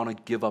we don't want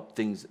to give up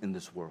things in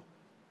this world.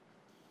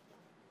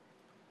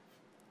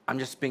 I'm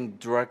just being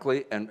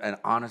directly and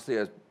honestly,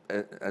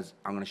 as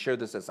I'm going to share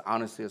this as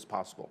honestly as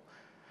possible.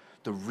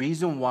 The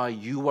reason why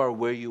you are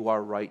where you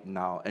are right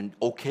now and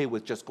okay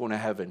with just going to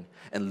heaven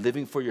and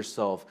living for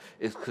yourself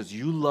is because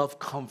you love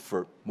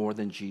comfort more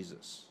than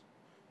Jesus.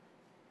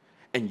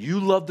 And you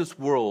love this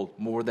world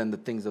more than the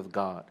things of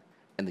God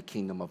and the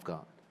kingdom of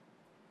God.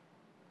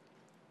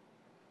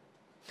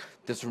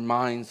 This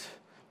reminds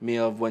me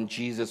of when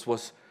Jesus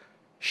was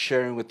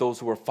sharing with those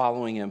who were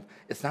following him.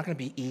 It's not going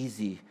to be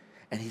easy.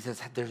 And he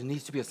says there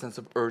needs to be a sense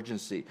of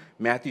urgency.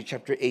 Matthew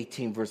chapter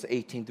 18, verse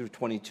 18 through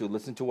 22.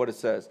 Listen to what it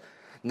says.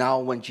 Now,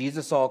 when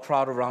Jesus saw a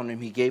crowd around him,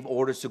 he gave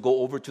orders to go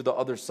over to the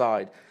other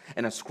side.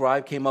 And a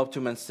scribe came up to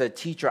him and said,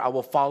 Teacher, I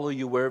will follow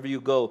you wherever you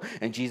go.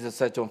 And Jesus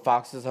said to him,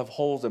 Foxes have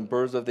holes and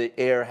birds of the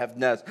air have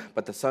nests,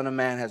 but the Son of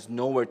Man has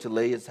nowhere to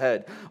lay his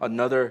head.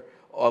 Another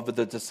of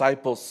the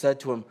disciples said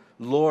to him,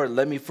 Lord,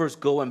 let me first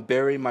go and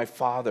bury my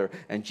father.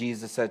 And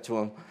Jesus said to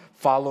him,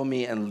 follow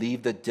me and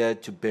leave the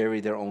dead to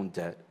bury their own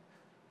dead.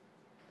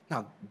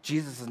 Now,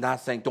 Jesus is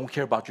not saying, don't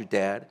care about your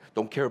dad,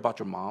 don't care about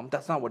your mom.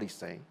 That's not what he's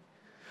saying.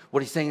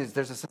 What he's saying is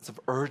there's a sense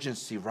of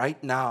urgency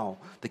right now.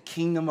 The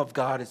kingdom of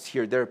God is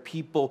here. There are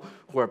people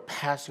who are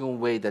passing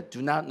away that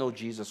do not know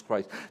Jesus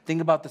Christ. Think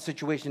about the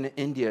situation in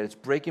India. It's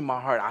breaking my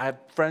heart. I have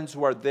friends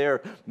who are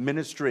there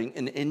ministering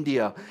in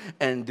India,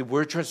 and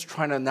we're just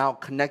trying to now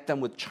connect them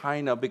with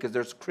China because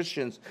there's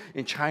Christians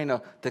in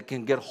China that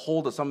can get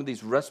hold of some of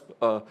these, the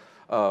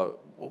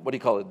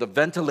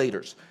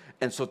ventilators.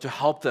 And so to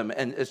help them,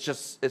 and it's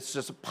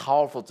just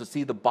powerful to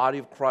see the body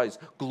of Christ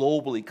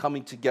globally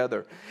coming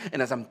together.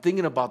 And as I'm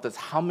thinking about this,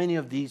 how many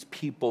of these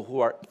people who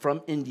are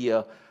from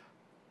India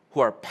who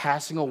are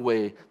passing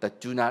away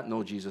that do not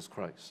know Jesus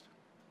Christ?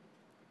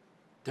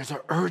 There's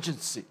an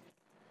urgency.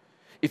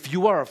 If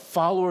you are a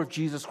follower of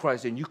Jesus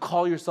Christ and you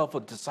call yourself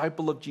a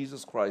disciple of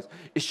Jesus Christ,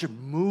 it should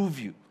move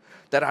you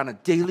that on a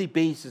daily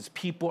basis,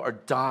 people are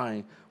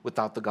dying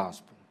without the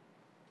gospel.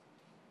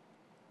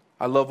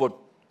 I love what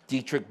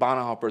Dietrich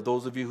Bonhoeffer,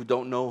 those of you who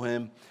don't know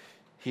him,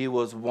 he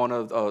was one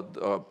of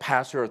a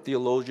pastor, a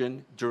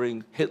theologian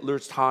during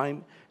Hitler's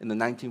time in the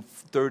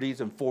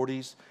 1930s and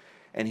 40s.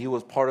 And he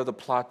was part of the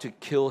plot to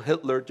kill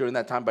Hitler during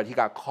that time, but he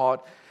got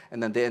caught,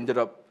 and then they ended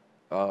up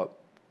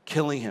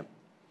killing him.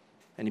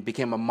 And he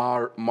became a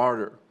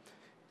martyr.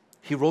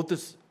 He wrote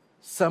this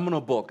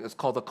seminal book. It's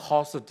called The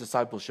Cost of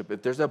Discipleship.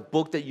 If there's a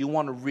book that you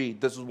want to read,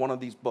 this is one of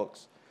these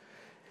books.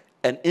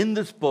 And in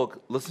this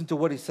book, listen to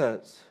what he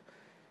says.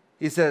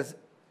 He says,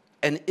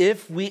 and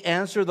if we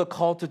answer the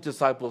call to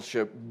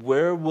discipleship,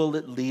 where will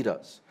it lead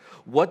us?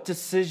 What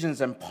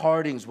decisions and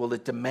partings will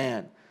it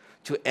demand?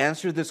 To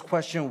answer this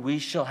question, we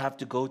shall have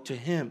to go to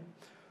him.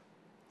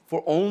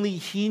 For only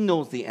he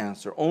knows the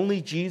answer.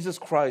 Only Jesus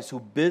Christ, who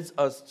bids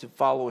us to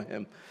follow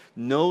him,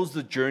 knows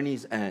the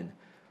journey's end.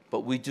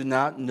 But we do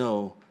not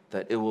know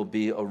that it will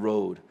be a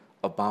road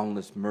of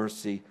boundless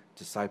mercy.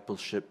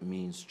 Discipleship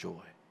means joy.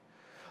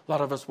 A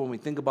lot of us, when we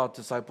think about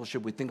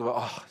discipleship, we think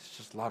about, it's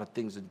just a lot of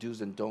things and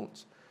do's and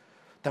don'ts.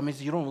 That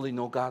means you don't really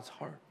know God's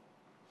heart.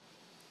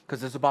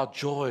 Because it's about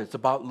joy. It's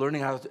about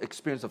learning how to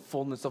experience the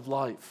fullness of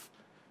life.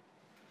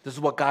 This is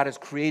what God has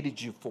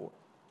created you for.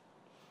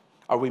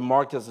 Are we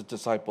marked as a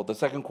disciple? The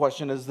second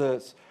question is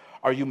this.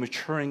 Are you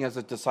maturing as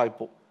a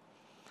disciple?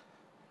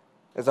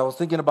 As I was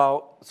thinking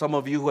about some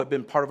of you who have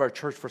been part of our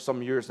church for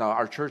some years now,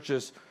 our church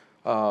is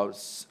going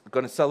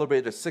to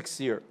celebrate its 6th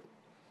year.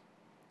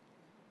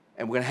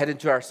 And we're going to head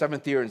into our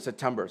 7th year in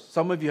September.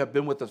 Some of you have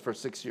been with us for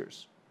 6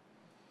 years,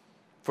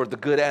 for the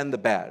good and the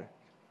bad.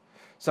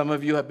 Some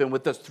of you have been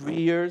with us 3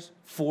 years,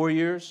 4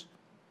 years.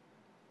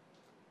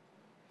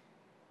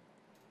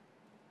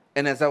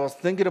 And as I was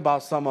thinking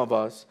about some of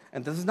us,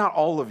 and this is not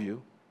all of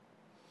you,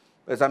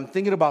 as I'm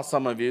thinking about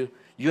some of you,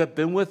 you have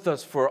been with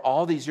us for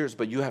all these years,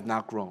 but you have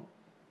not grown.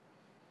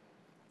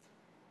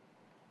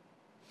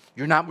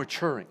 You're not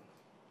maturing.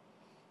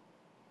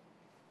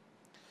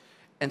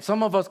 And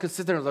some of us could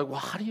sit there and like, well,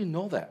 how do you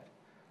know that?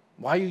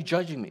 Why are you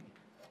judging me?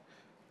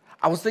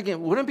 I was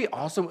thinking, wouldn't it be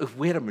awesome if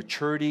we had a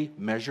maturity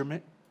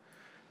measurement?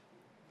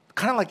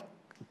 Kind of like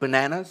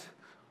bananas.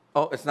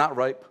 Oh, it's not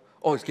ripe.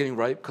 Oh, it's getting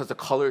ripe because the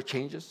color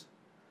changes.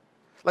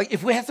 Like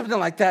if we had something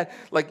like that,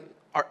 like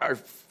our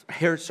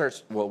hair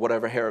starts, well,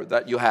 whatever hair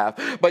that you have,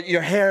 but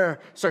your hair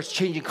starts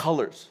changing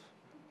colors.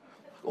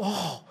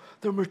 Oh,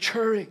 they're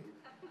maturing.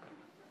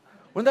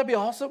 Wouldn't that be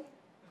awesome?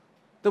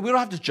 That we don't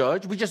have to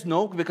judge. We just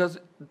know because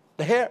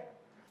the hair,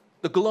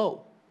 the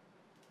glow.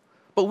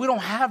 But we don't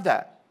have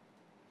that.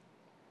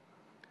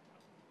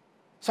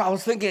 So I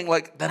was thinking,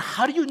 like, then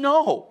how do you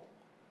know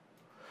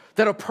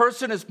that a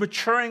person is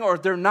maturing or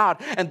they're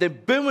not? And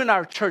they've been in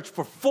our church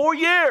for 4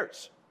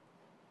 years.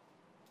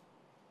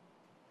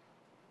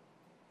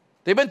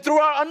 They've been through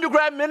our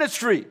undergrad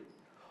ministry,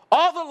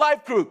 all the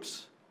life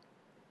groups,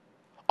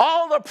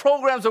 all the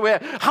programs that we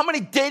have. How many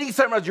dating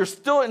seminars? You're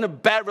still in a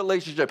bad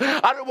relationship.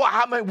 How are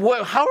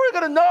we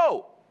going to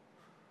know?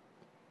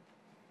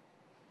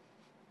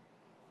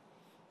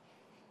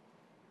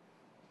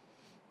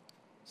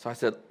 So I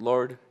said,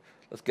 Lord,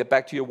 let's get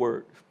back to your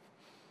word.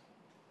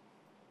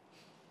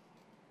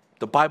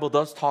 The Bible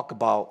does talk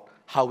about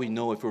how we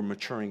know if we're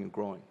maturing and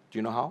growing. Do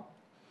you know how?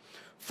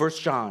 1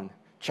 John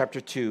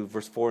chapter 2,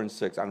 verse 4 and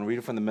 6. I'm going to read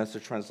it from the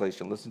Message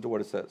translation. Listen to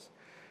what it says.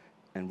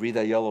 And read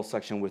that yellow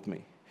section with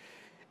me.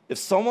 If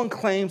someone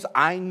claims,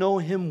 I know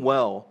him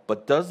well,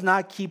 but does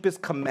not keep his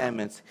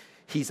commandments,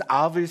 he's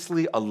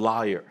obviously a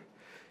liar.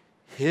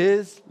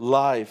 His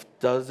life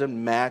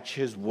doesn't match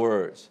his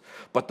words.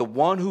 But the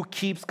one who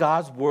keeps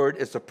God's word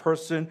is the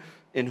person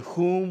in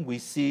whom we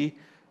see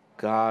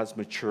God's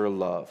mature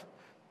love.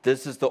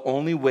 This is the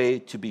only way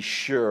to be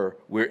sure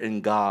we're in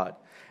God.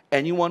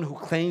 Anyone who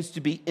claims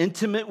to be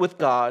intimate with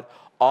God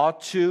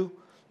ought to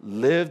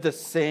live the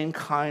same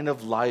kind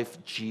of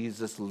life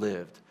Jesus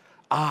lived.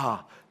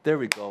 There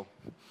we go.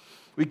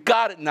 We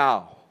got it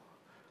now.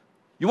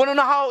 You want to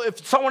know how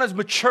if someone is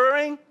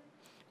maturing?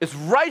 It's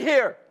right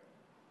here.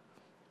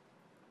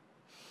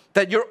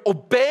 that you're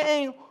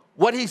obeying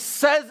what he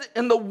says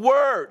in the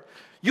word.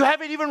 You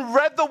haven't even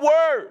read the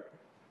word.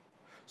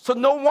 So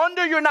no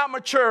wonder you're not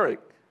maturing.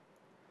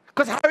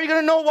 Because how are you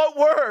going to know what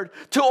word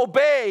to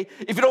obey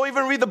if you don't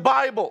even read the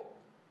Bible?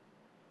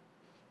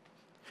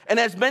 And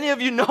as many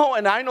of you know,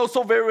 and I know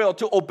so very well,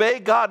 to obey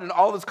God and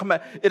all his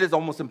commands, it is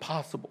almost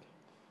impossible.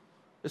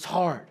 It's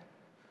hard.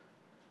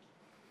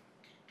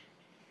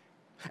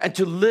 And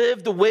to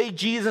live the way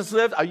Jesus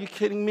lived, are you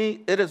kidding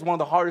me? It is one of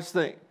the hardest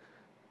things.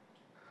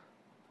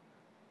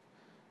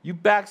 You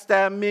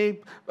backstab me,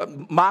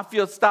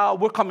 mafia style,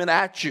 we're coming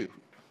at you.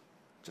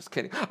 Just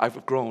kidding.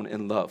 I've grown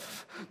in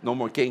love. No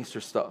more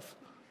gangster stuff.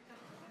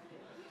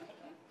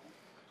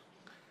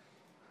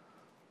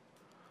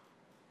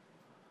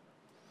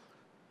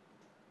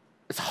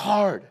 It's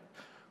hard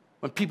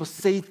when people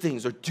say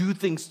things or do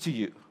things to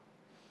you.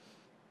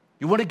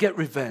 You want to get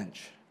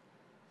revenge.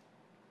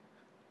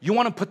 You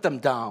want to put them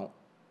down.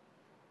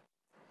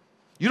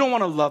 You don't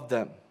want to love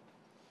them.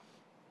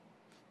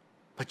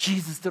 But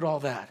Jesus did all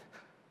that.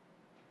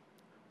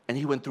 And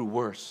he went through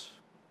worse.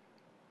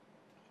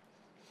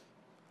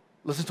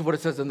 Listen to what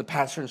it says in the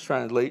Passion's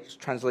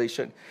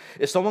translation.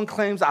 If someone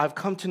claims, I've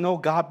come to know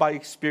God by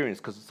experience,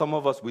 because some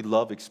of us, we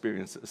love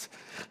experiences.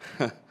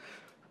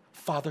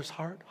 Father's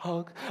heart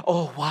hug.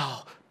 Oh,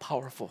 wow,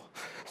 powerful.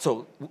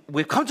 So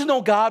we've come to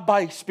know God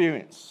by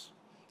experience.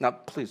 Now,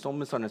 please don't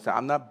misunderstand.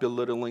 I'm not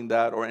belittling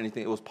that or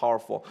anything. It was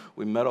powerful.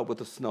 We met up with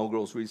the Snow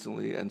Girls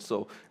recently, and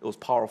so it was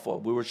powerful.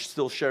 We were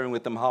still sharing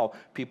with them how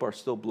people are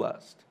still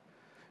blessed.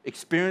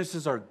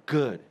 Experiences are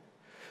good,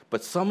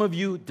 but some of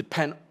you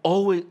depend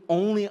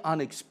only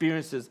on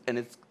experiences,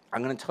 and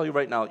I'm going to tell you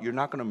right now, you're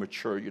not going to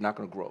mature. You're not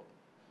going to grow.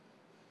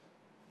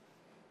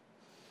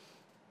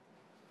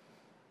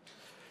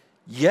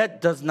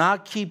 Yet does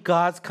not keep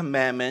God's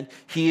commandment.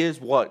 He is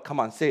what?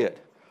 Come on, say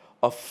it.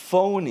 A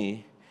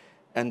phony,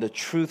 and the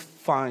truth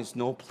finds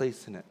no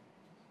place in it.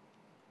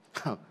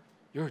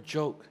 You're a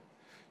joke.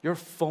 You're a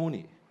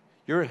phony.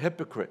 You're a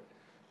hypocrite.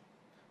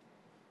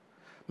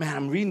 Man,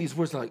 I'm reading these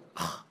words like,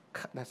 oh,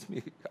 God, that's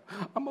me.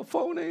 I'm a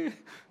phony.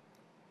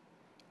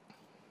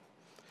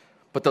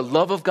 But the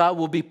love of God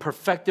will be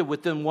perfected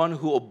within one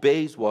who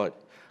obeys what?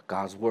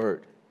 God's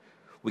word.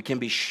 We can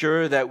be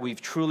sure that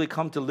we've truly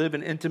come to live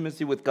in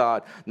intimacy with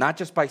God, not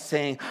just by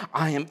saying,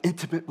 I am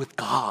intimate with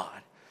God,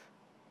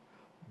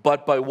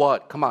 but by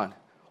what? Come on.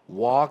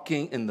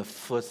 Walking in the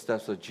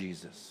footsteps of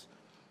Jesus.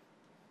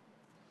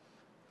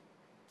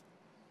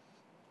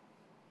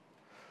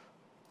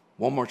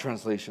 One more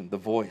translation, the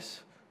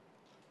voice.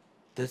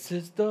 This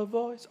is the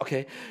voice.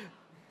 Okay.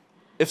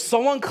 If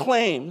someone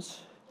claims,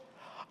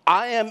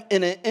 I am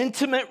in an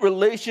intimate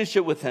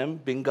relationship with him,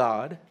 being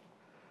God,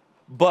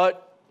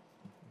 but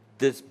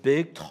this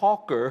big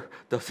talker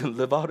doesn't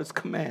live out his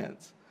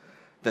commands,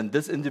 then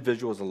this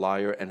individual is a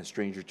liar and a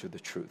stranger to the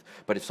truth.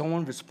 But if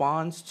someone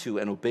responds to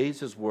and obeys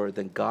his word,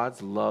 then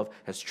God's love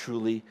has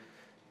truly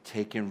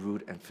taken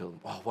root and filled him.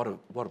 Oh,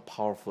 what a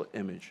powerful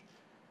image.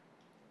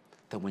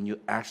 That when you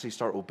actually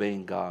start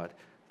obeying God,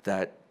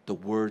 that the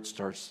word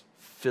starts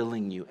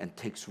filling you and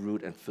takes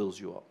root and fills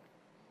you up.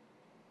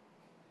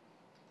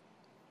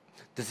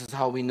 This is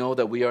how we know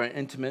that we are in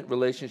intimate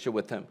relationship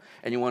with him.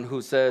 Anyone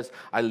who says,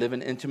 I live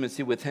in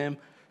intimacy with him,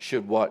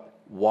 should what?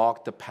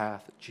 Walk the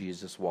path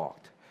Jesus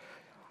walked.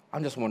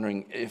 I'm just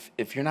wondering,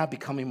 if you're not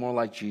becoming more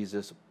like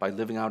Jesus by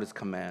living out his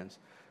commands,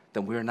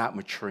 then we're not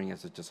maturing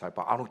as a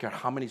disciple. I don't care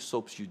how many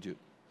soaps you do.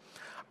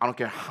 I don't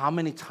care how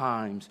many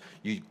times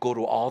you go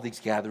to all these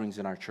gatherings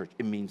in our church.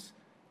 It means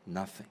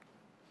nothing,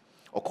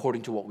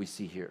 according to what we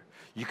see here.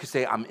 You could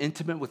say, I'm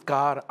intimate with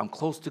God, I'm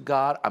close to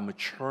God, I'm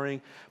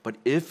maturing. But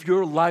if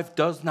your life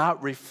does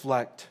not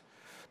reflect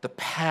the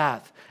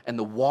path and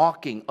the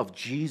walking of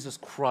Jesus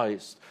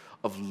Christ,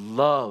 of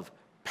love,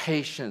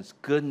 patience,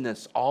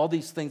 goodness, all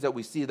these things that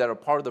we see that are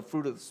part of the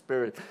fruit of the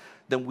Spirit,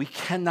 then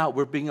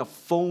we're being a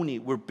phony,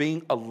 we're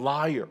being a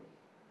liar.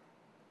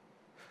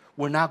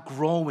 We're not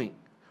growing,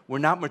 we're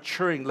not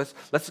maturing.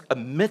 Let's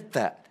admit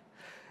that.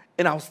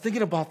 And I was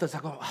thinking about this. I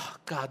go, oh,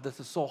 God, this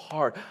is so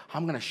hard. How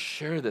am I going to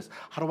share this?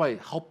 How do I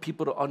help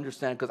people to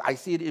understand? Because I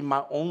see it in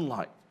my own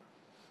life.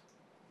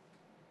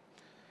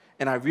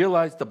 And I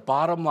realized the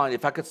bottom line,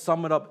 if I could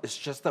sum it up, it's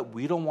just that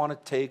we don't want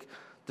to take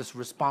this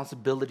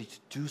responsibility to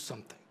do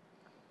something.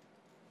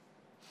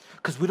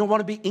 Because we don't want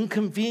to be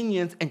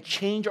inconvenienced and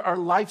change our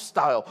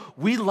lifestyle.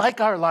 We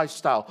like our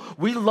lifestyle.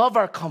 We love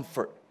our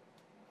comfort.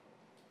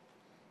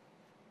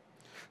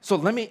 So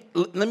let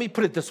me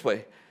put it this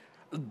way.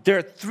 There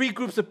are three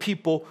groups of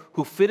people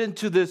who fit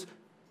into this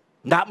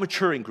not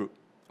maturing group,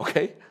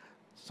 okay?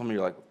 Some of you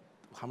are like,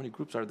 how many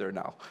groups are there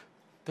now?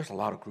 There's a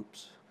lot of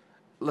groups.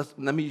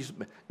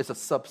 It's a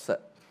subset.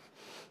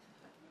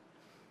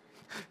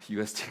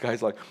 UST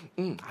guys are like,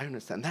 I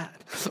understand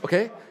that,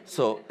 okay?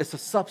 So it's a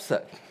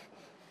subset.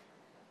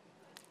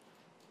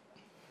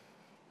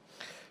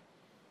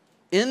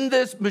 In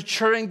this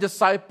maturing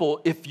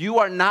disciple, if you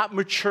are not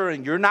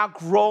maturing, you're not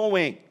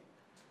growing,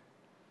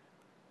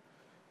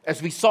 as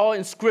we saw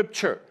in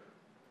Scripture,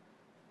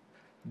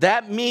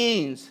 That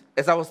means,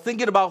 as I was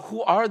thinking about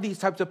who are these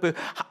types of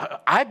people,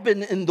 I've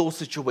been in those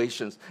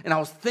situations, and I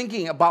was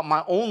thinking about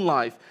my own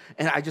life,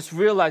 and I just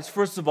realized,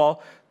 first of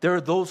all, there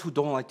are those who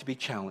don't like to be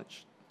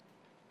challenged.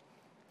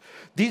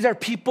 These are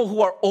people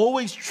who are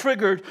always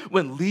triggered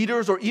when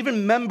leaders or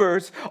even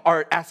members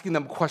are asking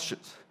them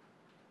questions.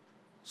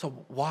 So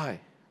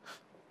why?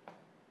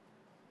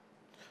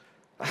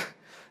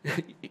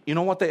 You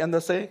know what they end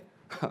up saying?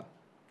 Some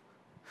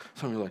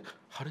of you are like,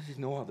 how does he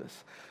know all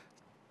this?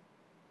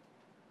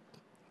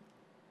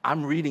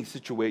 I'm reading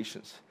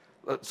situations.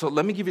 So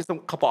let me give you a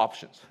couple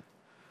options.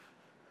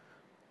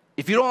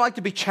 If you don't like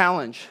to be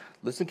challenged,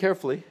 listen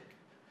carefully,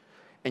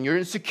 and you're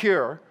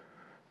insecure,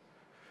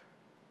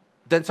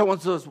 then someone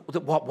says,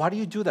 why do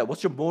you do that?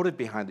 What's your motive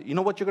behind it? You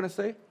know what you're going to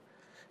say?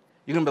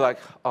 You're going to be like,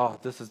 oh,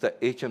 this is the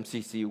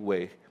HMCC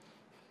way.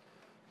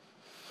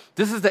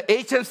 This is the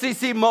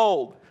HMCC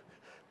mold.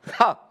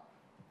 Huh.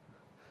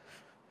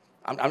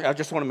 I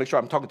just want to make sure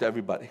I'm talking to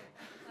everybody.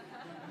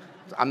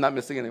 I'm not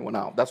missing anyone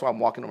out. That's why I'm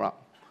walking around.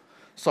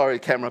 Sorry,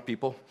 camera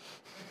people.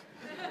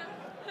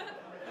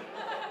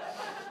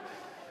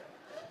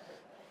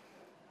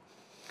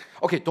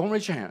 Okay, don't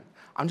raise your hand.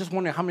 I'm just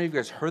wondering how many of you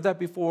guys heard that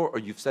before or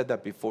you've said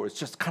that before. It's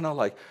just kind of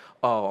like,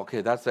 oh,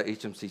 okay, that's the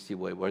HMCC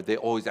way where they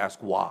always ask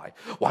why.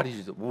 Why did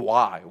you do that?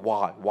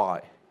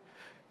 Why?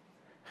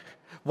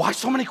 Why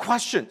so many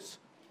questions?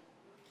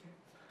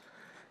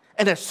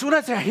 And as soon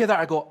as I hear that,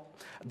 I go,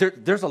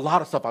 there's a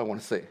lot of stuff I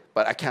want to say,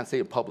 but I can't say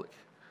it in public.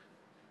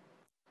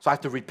 So I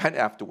have to repent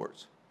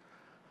afterwards.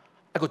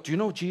 I go, do you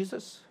know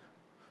Jesus?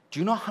 Do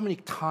you know how many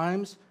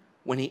times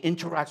when he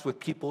interacts with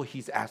people,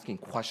 he's asking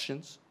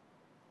questions?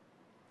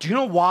 Do you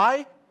know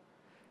why?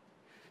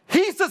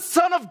 He's the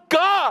Son of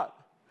God.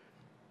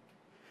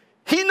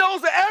 He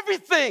knows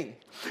everything.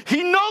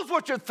 He knows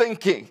what you're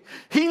thinking.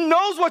 He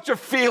knows what you're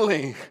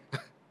feeling.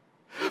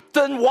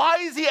 Then why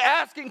is he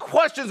asking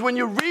questions when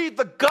you read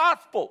the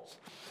Gospels?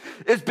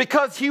 It's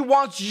because he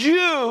wants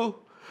you,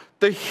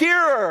 the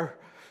hearer,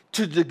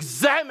 to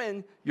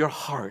examine your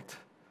heart.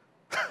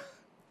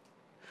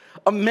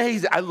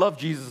 Amazing. I love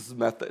Jesus'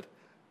 method.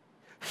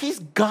 He's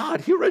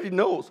God. He already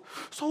knows.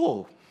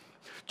 So,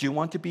 do you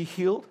want to be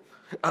healed?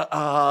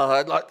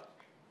 Yeah,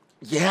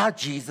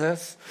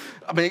 Jesus.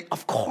 I mean,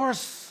 of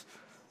course.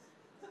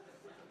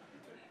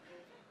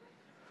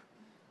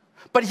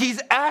 But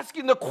he's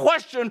asking the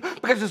question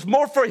because it's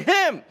more for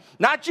him,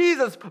 not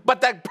Jesus,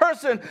 but that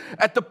person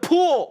at the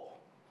pool.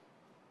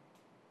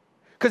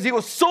 Because he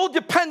was so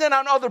dependent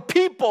on other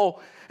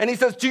people, and he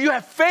says, do you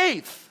have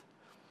faith?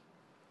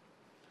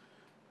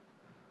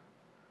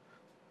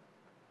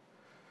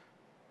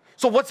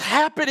 So what's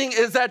happening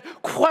is that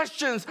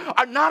questions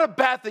are not a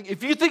bad thing.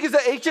 If you think it's the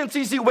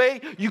HMCC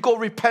way, you go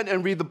repent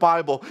and read the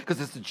Bible because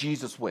it's the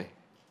Jesus way.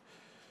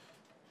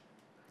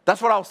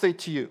 That's what I'll say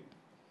to you.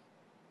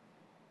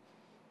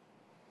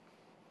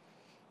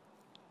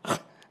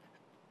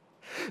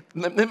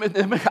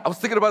 I was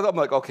thinking about it. I'm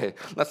like, okay,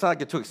 let's not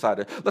get too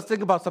excited. Let's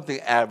think about something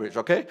average,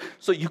 okay?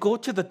 So you go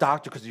to the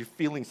doctor because you're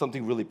feeling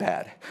something really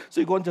bad. So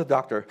you go into the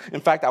doctor.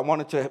 In fact, I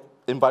wanted to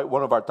invite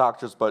one of our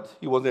doctors, but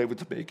he wasn't able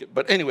to make it.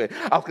 But anyway,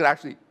 I was going to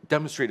actually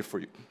demonstrate it for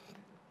you.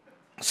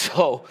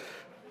 So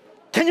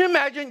can you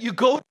imagine you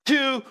go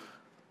to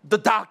the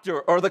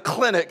doctor or the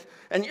clinic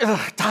and you're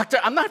like, doctor,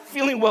 I'm not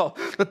feeling well.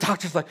 The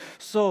doctor's like,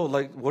 so,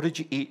 what did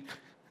you eat?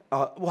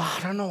 Well, I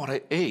don't know what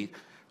I ate.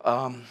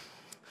 I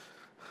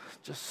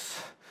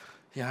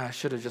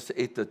should have just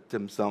ate the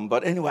dim sum.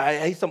 But anyway,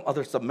 I ate some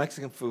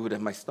Mexican food,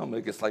 and my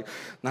stomach is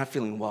not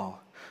feeling well.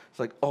 It's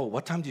like, oh,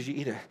 what time did you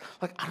eat it?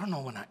 I don't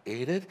know when I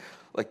ate it.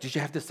 Did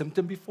you have the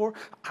symptom before?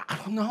 I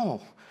don't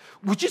know.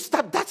 Would you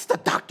stop? That's the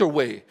doctor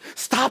way.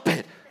 Stop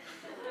it.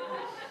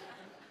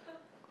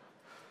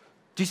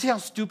 Do you see how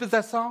stupid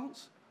that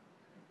sounds?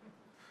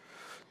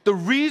 The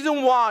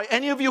reason why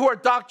any of you who are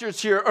doctors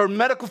here or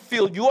medical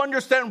field, you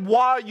understand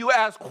why you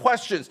ask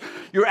questions.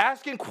 You're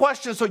asking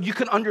questions so you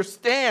can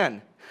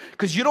understand,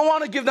 because you don't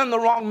want to give them the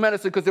wrong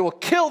medicine because it will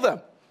kill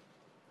them.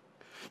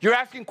 You're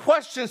asking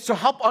questions to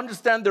help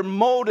understand their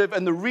motive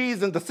and the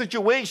reason, the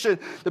situation,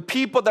 the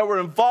people that were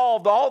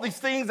involved, all these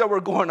things that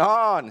were going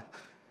on.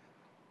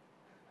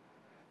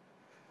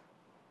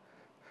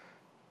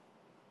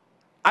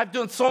 I've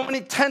done so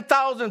many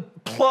 10,000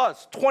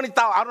 plus, 20,000,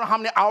 I don't know how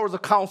many hours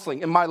of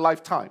counseling in my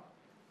lifetime.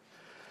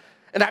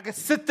 And I can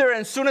sit there, and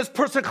as soon as a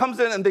person comes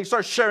in and they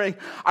start sharing,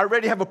 I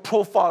already have a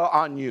profile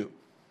on you.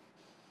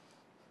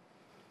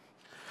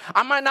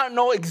 I might not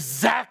know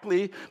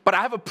exactly, but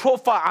I have a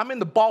profile. I'm in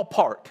the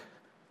ballpark.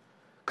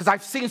 Because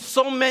I've seen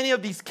so many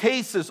of these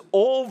cases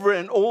over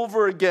and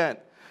over again.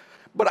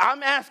 But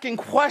I'm asking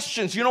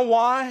questions. You know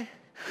why?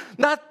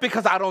 Not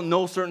because I don't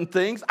know certain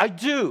things. I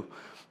do.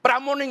 But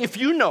I'm wondering if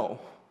you know.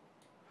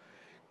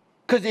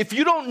 Because if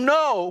you don't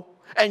know,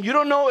 and you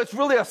don't know it's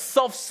really a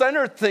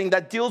self-centered thing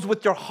that deals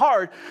with your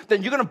heart,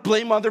 then you're going to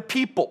blame other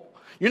people.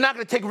 You're not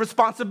going to take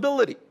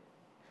responsibility.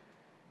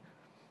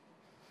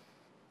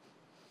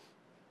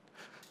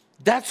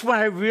 That's when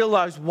I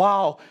realized,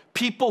 wow,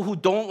 people who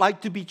don't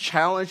like to be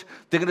challenged,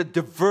 they're going to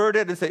divert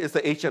it and say it's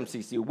the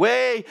HMCC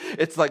way.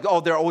 It's like,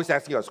 oh, they're always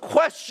asking us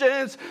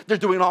questions. They're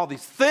doing all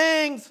these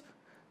things.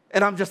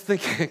 And I'm just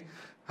thinking,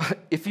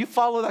 if you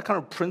follow that kind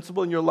of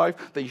principle in your life,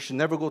 that you should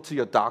never go to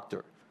your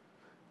doctor,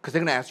 because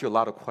they're going to ask you a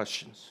lot of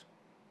questions,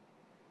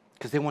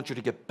 because they want you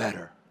to get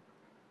better.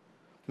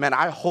 Man,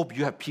 I hope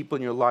you have people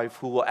in your life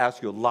who will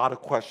ask you a lot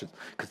of questions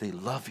because they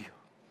love you.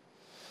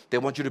 They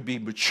want you to be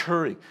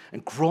maturing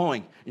and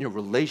growing in your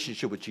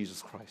relationship with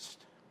Jesus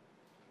Christ.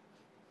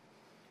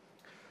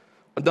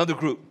 Another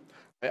group,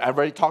 I've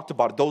already talked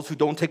about it, those who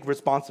don't take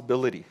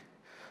responsibility.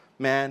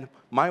 Man,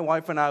 my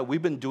wife and I,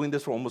 we've been doing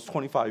this for almost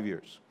 25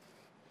 years.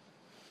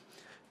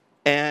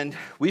 And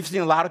we've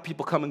seen a lot of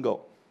people come and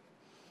go.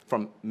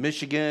 From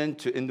Michigan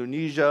to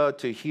Indonesia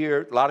to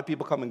here, a lot of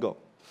people come and go.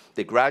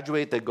 They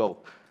graduate, they go.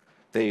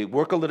 They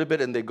work a little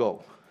bit and they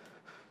go.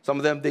 Some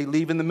of them, they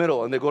leave in the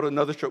middle and they go to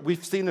another church.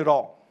 We've seen it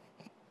all.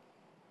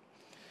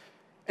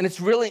 And it's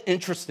really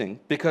interesting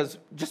because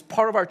just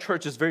part of our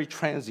church is very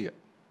transient.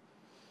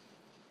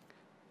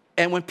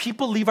 And when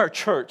people leave our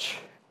church,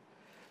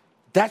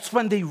 that's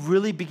when they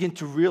really begin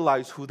to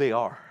realize who they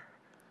are.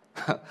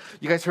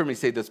 You guys heard me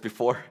say this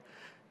before.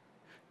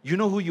 You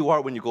know who you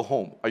are when you go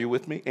home. Are you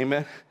with me?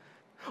 Amen?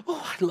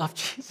 Oh, I love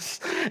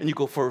Jesus. And you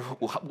go for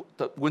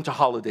the winter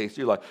holidays.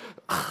 You're like,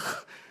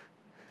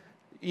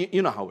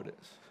 you know how it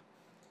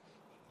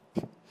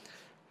is.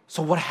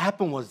 So what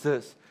happened was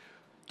this.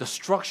 The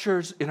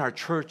structures in our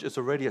church is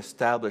already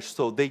established,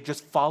 so they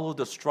just follow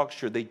the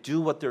structure. They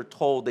do what they're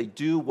told. They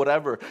do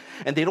whatever,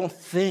 and they don't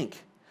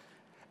think.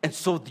 And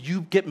so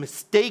you get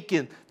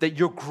mistaken that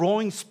you're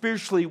growing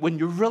spiritually when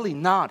you're really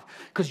not,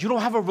 because you don't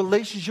have a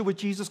relationship with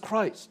Jesus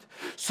Christ.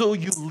 So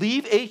you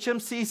leave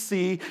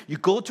HMCC, you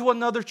go to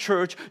another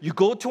church, you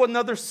go to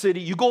another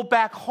city, you go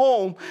back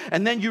home,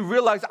 and then you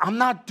realize, I'm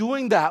not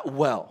doing that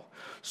well.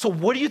 So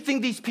what do you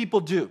think these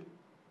people do?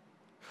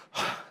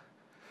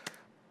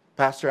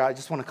 Pastor, I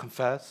just want to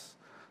confess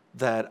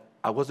that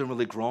I wasn't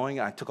really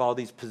growing. I took all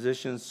these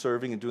positions,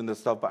 serving and doing this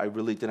stuff, but I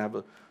really didn't have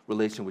a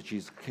relation with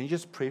Jesus. Can you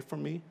just pray for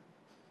me?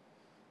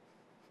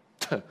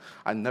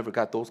 I never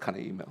got those kind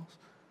of emails.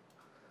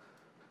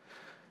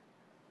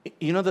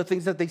 You know the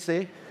things that they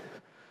say?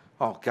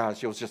 Oh,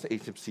 gosh, it was just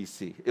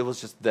HMCC. It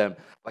was just them.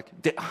 Like,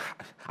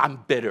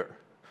 I'm bitter.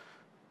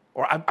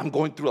 Or I'm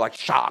going through, like,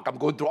 shock. I'm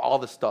going through all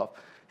this stuff.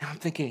 And I'm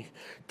thinking,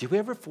 did we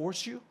ever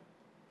force you?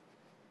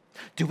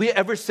 Did we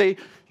ever say,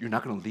 you're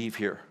not going to leave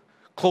here?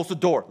 Close the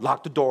door,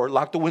 lock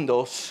the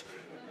windows.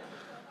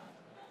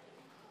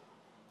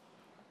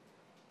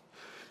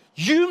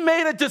 You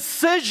made a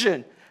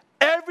decision.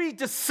 Every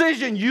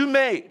decision you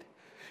made,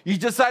 you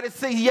decided to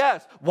say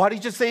yes. Why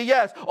did you say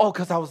yes? Oh,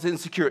 because I was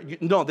insecure.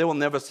 No, they will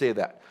never say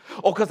that.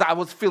 Oh, because I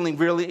was feeling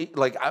really,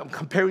 like I'm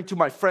comparing to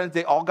my friends.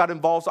 They all got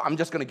involved, so I'm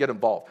just going to get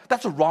involved.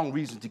 That's a wrong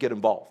reason to get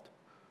involved.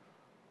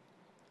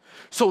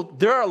 So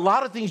there are a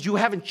lot of things you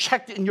haven't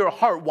checked in your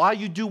heart why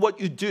you do what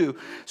you do.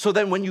 So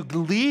then when you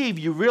leave,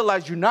 you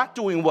realize you're not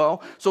doing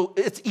well. So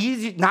it's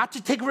easy not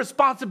to take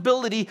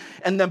responsibility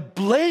and then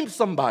blame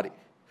somebody.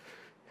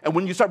 And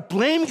when you start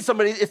blaming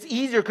somebody, it's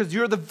easier because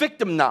you're the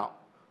victim now.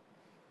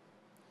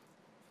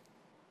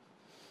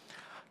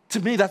 To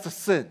me, that's a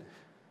sin.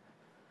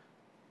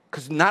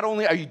 Because not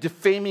only are you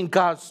defaming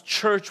God's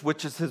church,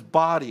 which is his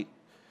body,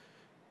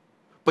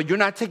 but you're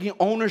not taking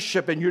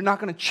ownership and you're not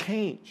going to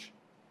change.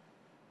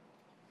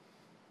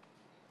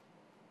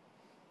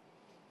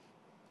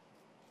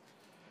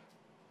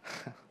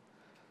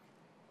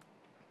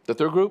 The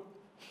third group,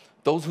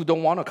 those who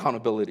don't want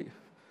accountability.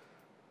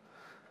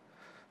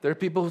 There are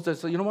people who say,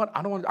 so you know what,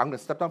 I'm going to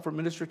step down from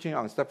ministry team, I'm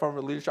going to step down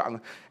from leadership,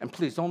 and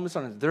please don't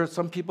misunderstand. There are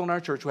some people in our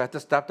church who have to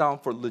step down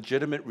for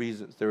legitimate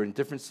reasons. They're in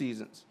different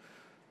seasons.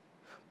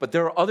 But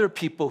there are other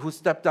people who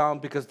step down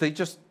because they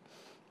just,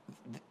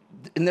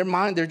 in their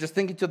mind, they're just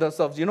thinking to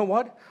themselves, you know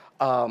what,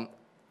 I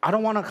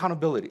don't want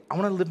accountability. I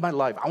want to live my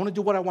life. I want to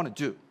do what I want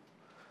to do.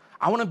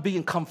 I want to be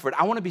in comfort.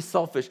 I want to be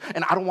selfish,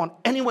 and I don't want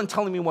anyone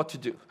telling me what to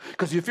do.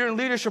 Because if you're in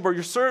leadership or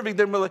you're serving,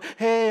 they're like,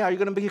 hey, are you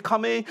going to be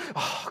coming?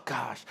 Oh,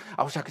 gosh,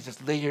 I wish I could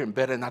just lay here in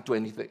bed and not do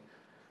anything.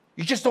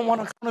 You just don't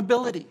want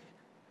accountability.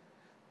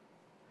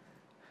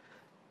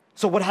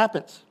 So what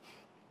happens?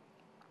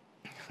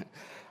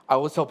 I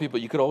always tell people,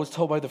 you could always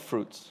tell by the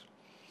fruits.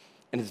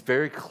 And it's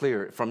very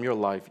clear from your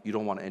life, you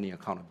don't want any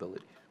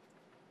accountability.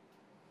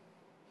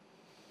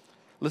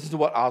 Listen to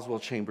what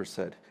Oswald Chambers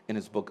said in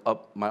his book,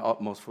 Up My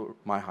Utmost for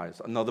My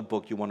Highest. Another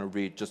book you want to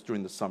read just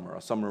during the summer,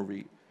 a summer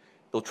read.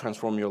 It'll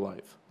transform your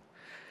life.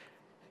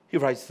 He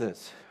writes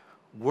this: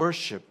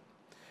 worship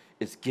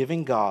is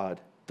giving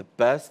God the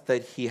best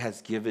that he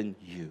has given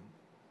you.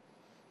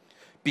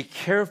 Be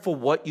careful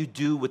what you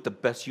do with the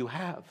best you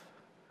have.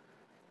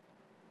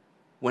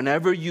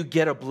 Whenever you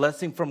get a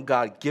blessing from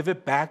God, give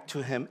it back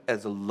to him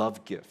as a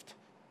love gift.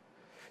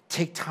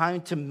 Take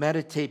time to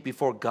meditate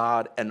before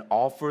God and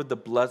offer the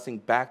blessing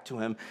back to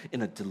him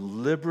in a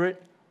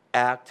deliberate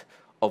act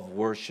of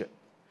worship.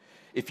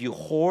 If you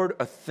hoard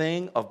a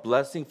thing of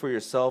blessing for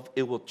yourself,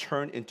 it will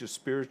turn into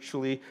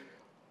spiritually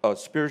a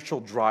spiritual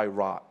dry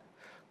rot.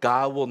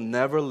 God will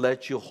never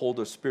let you hold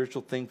a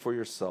spiritual thing for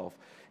yourself.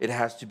 It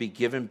has to be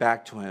given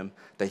back to him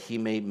that he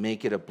may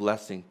make it a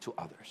blessing to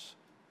others.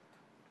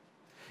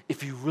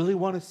 If you really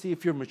want to see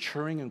if you're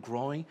maturing and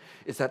growing,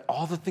 is that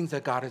all the things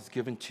that God has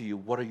given to you,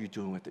 what are you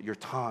doing with it? Your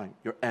time,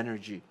 your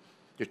energy,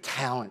 your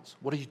talents,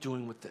 what are you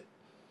doing with it?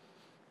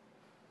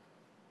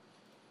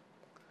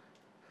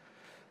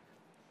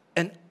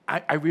 And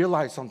I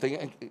realized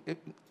something.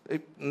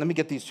 Let me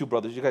get these two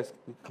brothers. You guys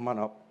come on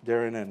up,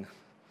 Darren and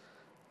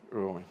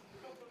Rowan.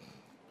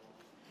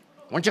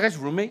 Weren't you guys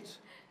roommates?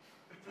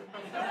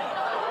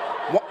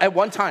 At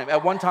one time.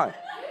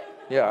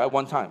 Yeah, at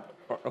one time.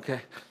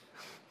 Okay.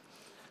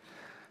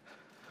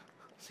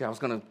 See, I was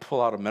going to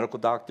pull out a medical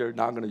doctor.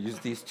 Now I'm going to use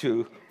these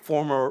two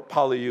former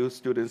PolyU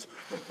students.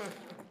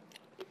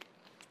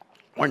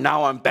 Or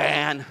now I'm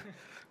banned.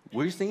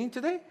 Were you singing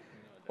today?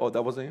 Oh,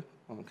 that wasn't you?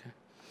 Oh, okay.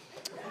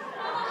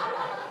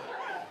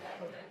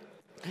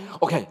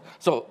 Okay,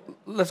 so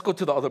let's go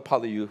to the other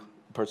PolyU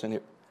person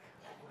here.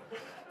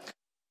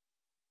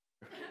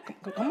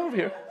 Come over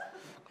here.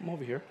 Come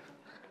over here.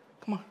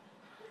 Come on.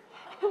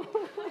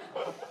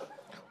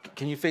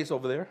 Can you face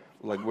over there?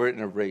 Like we're in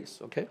a race,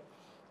 okay?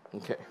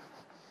 Okay.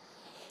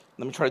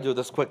 Let me try to do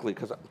this quickly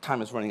because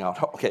time is running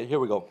out. Okay, here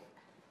we go.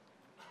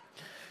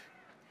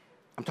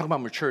 I'm talking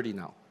about maturity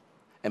now,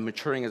 and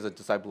maturing as a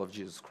disciple of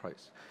Jesus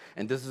Christ.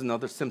 And this is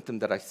another symptom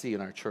that I see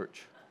in our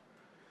church.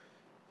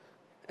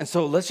 And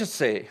so let's just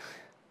say,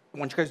 why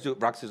don't you guys do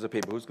rock, scissors,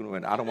 paper? Who's going to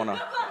win? I don't want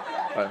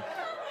to.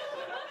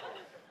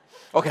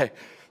 Okay,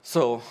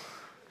 so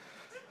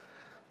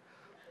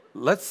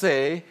let's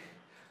say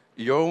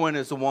Yorwin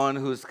is the one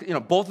who's,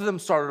 both of them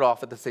started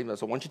off at the same level.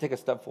 So why don't you take a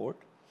step forward?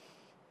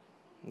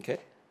 Okay.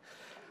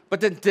 But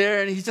then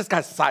Darren, he just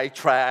got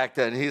sidetracked,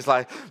 and he's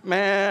like,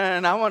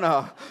 man, I'm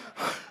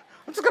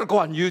just going to go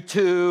on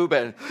YouTube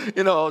and,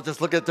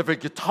 just look at different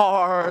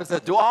guitars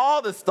and do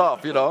all this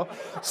stuff,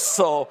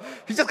 So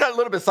he just got a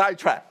little bit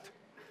sidetracked.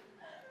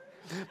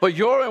 But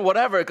Yorin,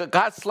 whatever,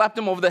 God slapped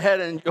him over the head,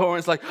 and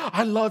Yorin's like,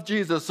 I love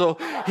Jesus. So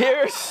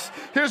here's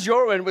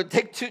Yorin. We'll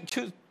take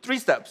three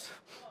steps.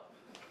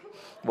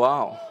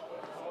 Wow.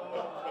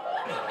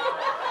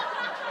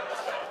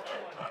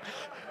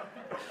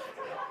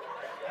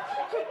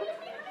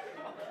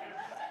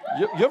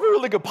 You have a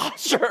really good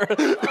posture.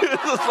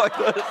 It's just like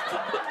this.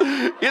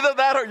 Either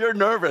that or you're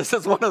nervous.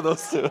 It's one of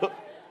those two.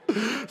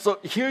 So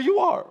here you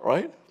are,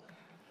 right?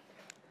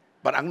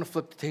 But I'm going to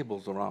flip the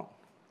tables around,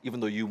 even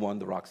though you won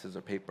the rock,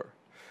 scissors, paper.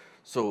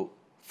 So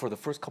for the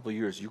first couple of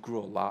years, you grew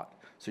a lot.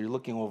 So you're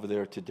looking over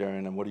there to Darren,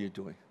 and what are you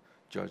doing?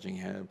 Judging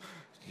him,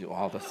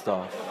 all the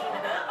stuff.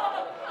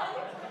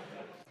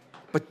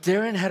 But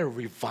Darren had a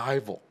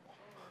revival.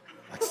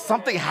 Like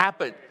something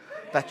happened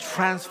that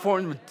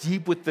transformed him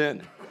deep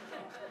within.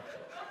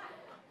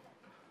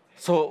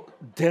 So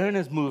Darren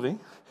is moving.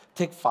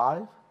 Take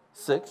 5,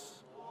 6.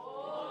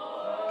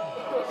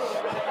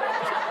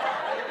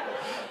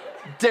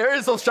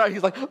 Darren's so shy.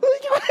 He's like, I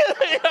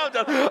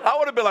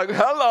would have been like,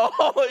 hello.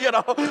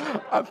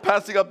 I'm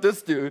passing up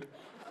this dude.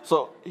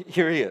 So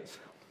here he is.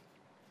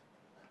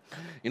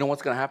 You know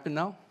what's going to happen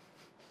now?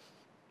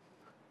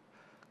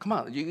 Come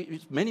on.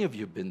 Many of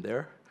you have been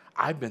there.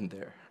 I've been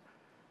there.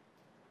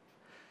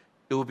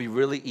 It would be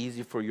really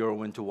easy for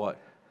Yorwin to what?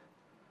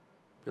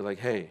 Be like,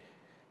 hey.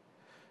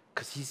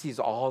 Because he sees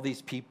all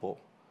these people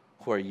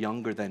who are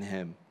younger than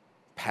him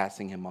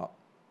passing him up.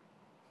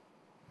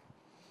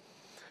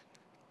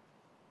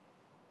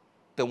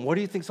 Then what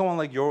do you think someone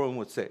like Yorwin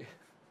would say?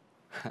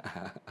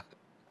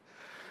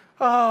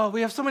 Oh,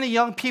 we have so many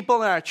young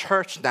people in our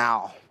church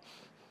now.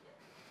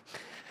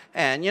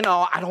 And,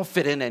 I don't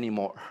fit in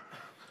anymore.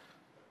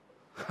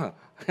 And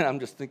I'm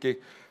just thinking, do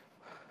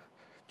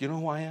you know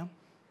who I am?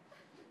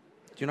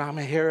 Do you know how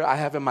many hair I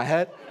have in my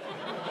head?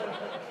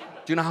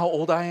 Do you know how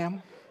old I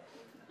am?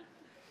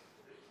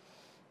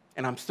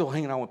 And I'm still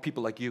hanging out with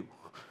people like you.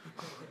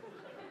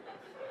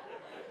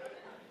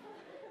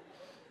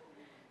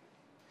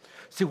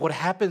 See, what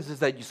happens is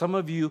that some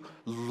of you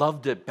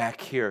loved it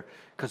back here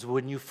because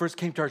when you first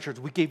came to our church,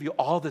 we gave you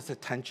all this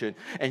attention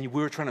and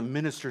we were trying to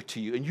minister to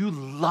you, and you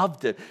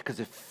loved it because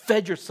it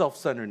fed your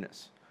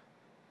self-centeredness.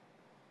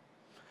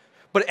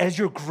 But as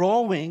you're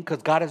growing,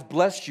 because God has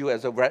blessed you,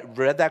 as I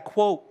read that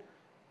quote,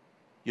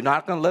 you're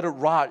not going to let it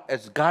rot.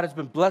 As God has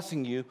been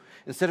blessing you,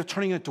 instead of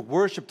turning it into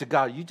worship to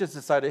God, you just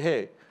decided,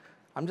 hey,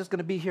 I'm just going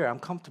to be here. I'm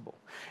comfortable.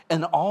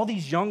 And all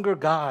these younger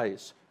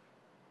guys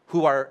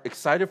who are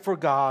excited for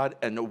God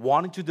and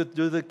wanting to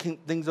do the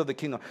things of the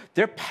kingdom,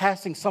 they're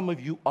passing some of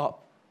you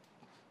up.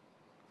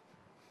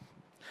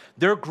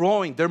 They're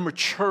growing. They're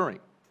maturing.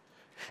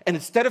 And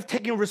instead of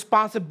taking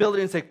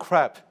responsibility and say,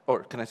 crap,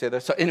 or can I say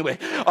that? So anyway,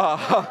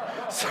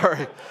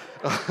 sorry.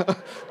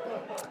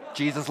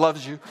 Jesus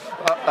loves you.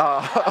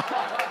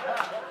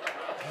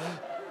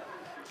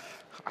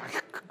 I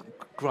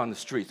grew on the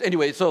streets.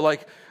 Anyway, so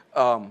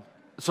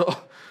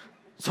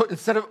so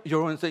instead of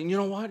your own saying, you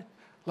know what?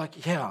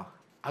 Like, yeah,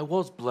 I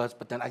was blessed,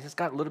 but then I just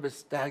got a little bit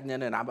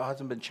stagnant, and I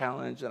hasn't been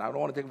challenged, and I don't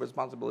want to take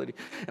responsibility.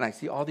 And I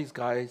see all these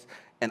guys,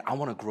 and I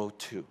want to grow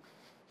too.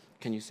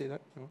 Can you say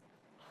that? No?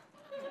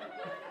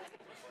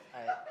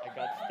 I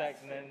got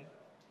stagnant,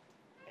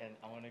 and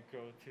I want to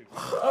grow too.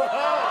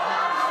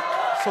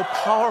 So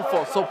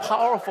powerful, so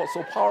powerful,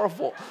 so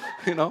powerful,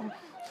 you know?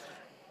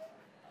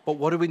 But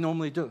what do we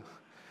normally do?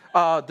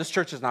 This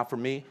church is not for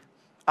me.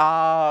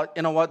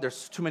 You know what?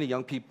 There's too many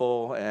young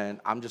people, and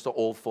I'm just an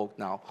old folk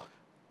now.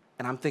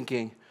 And I'm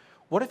thinking,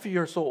 what if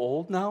you're so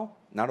old now?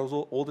 Not as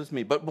old as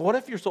me, but what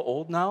if you're so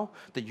old now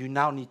that you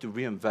now need to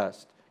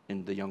reinvest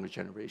in the younger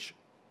generation?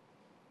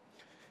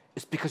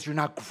 It's because you're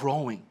not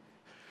growing.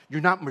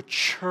 You're not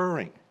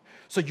maturing.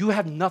 So you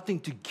have nothing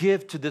to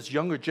give to this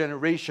younger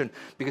generation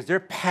because they're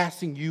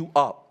passing you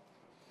up.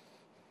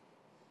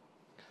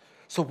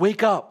 So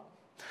wake up.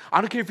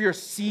 I don't care if you're a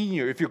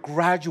senior, if you're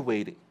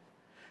graduating,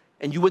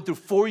 and you went through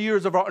 4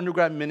 years of our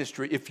undergrad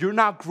ministry. If you're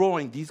not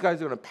growing, these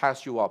guys are going to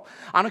pass you up.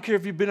 I don't care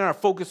if you've been in our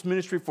focus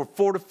ministry for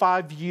 4 to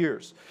 5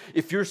 years.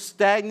 If you're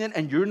stagnant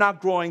and you're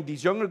not growing,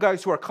 these younger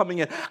guys who are coming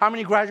in, how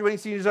many graduating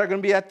seniors are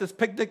going to be at this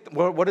picnic?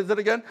 What is it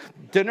again?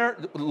 Dinner,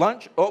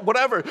 lunch,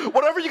 whatever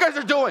you guys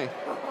are doing.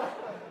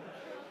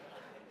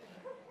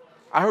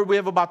 I heard we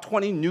have about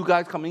 20 new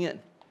guys coming in.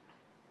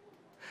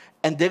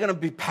 And they're going to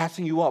be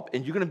passing you up.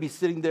 And you're going to be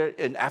sitting there,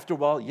 and after a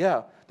while,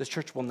 yeah, this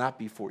church will not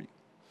be for you.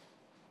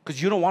 Because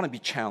you don't want to be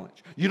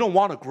challenged. You don't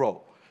want to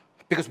grow.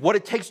 Because what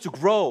it takes to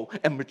grow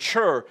and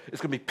mature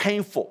is going to be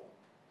painful.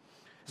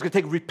 It's going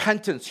to take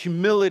repentance,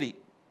 humility.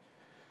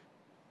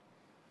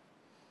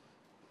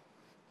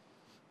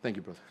 Thank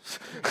you, brother.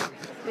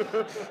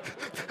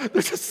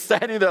 They're just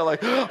standing there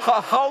like,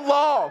 how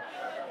long?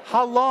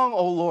 How long,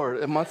 oh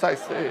Lord, must I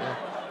say?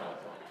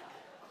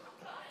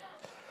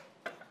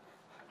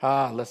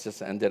 Let's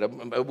just end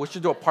it. We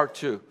should do a part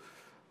 2.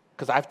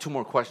 Because I have 2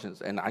 more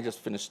questions, and I just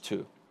finished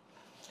 2.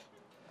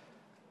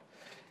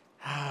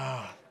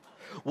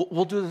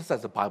 We'll do this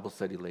as a Bible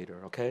study later,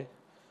 okay?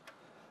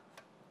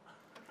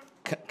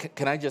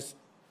 Can I just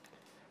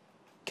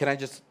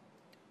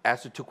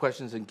ask you 2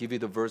 questions and give you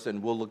the verse,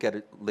 and we'll look at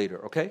it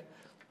later, okay?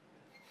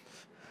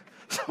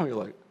 Some of you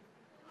are like,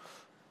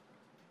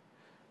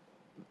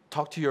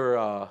 talk to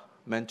your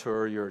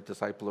mentor, your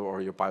discipler,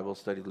 or your Bible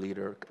study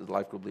leader,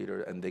 life group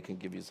leader, and they can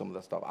give you some of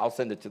that stuff. I'll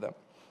send it to them.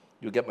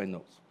 You'll get my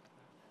notes.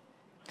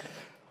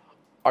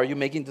 Are you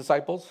making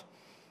disciples?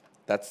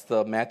 That's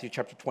the Matthew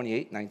chapter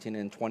 28, 19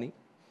 and 20.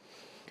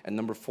 And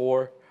number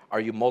 4, are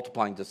you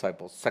multiplying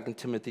disciples? 2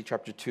 Timothy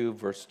chapter 2,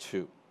 verse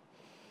 2.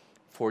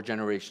 4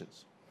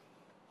 generations.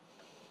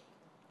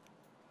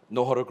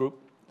 No huddle group.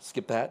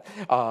 Skip that.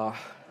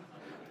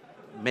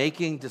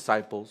 Making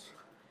disciples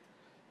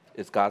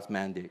is God's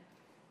mandate.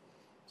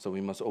 So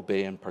we must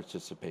obey and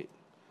participate.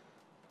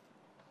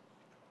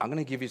 I'm going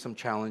to give you some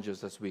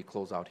challenges as we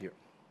close out here.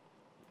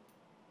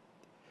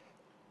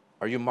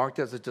 Are you marked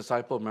as a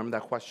disciple? Remember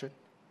that question?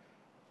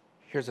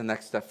 Here's the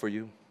next step for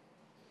you.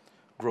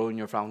 Grow in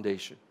your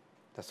foundation.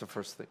 That's the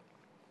first thing.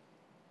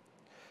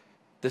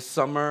 This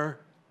summer,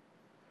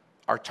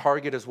 our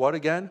target is what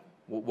again?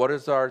 What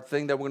is our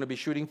thing that we're going to be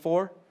shooting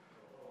for?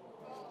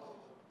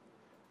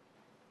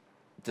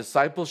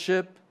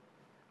 Discipleship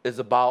is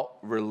about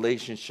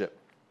relationship.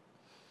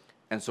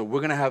 And so we're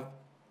going to have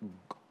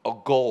a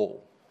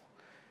goal.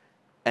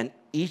 And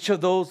each of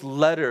those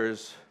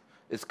letters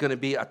is going to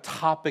be a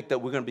topic that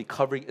we're going to be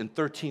covering in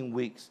 13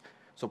 weeks.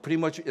 So pretty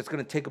much it's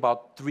going to take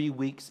about 3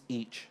 weeks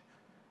each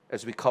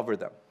as we cover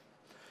them.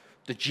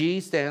 The G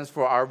stands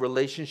for our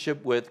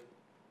relationship with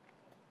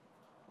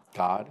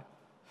God.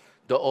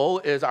 The O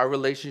is our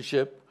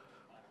relationship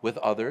with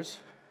others.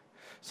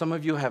 Some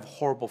of you have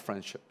horrible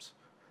friendships.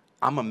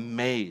 I'm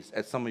amazed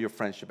at some of your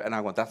friendship. And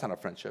I go, that's not a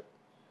friendship.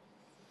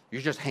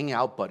 You're just hanging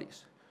out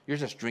buddies. You're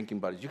just drinking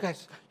buddies. You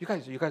guys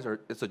are,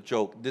 it's a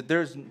joke.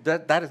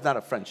 That is not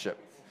a friendship.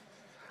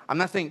 I'm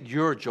not saying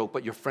you're a joke,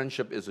 but your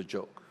friendship is a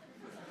joke.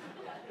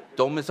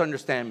 Don't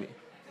misunderstand me.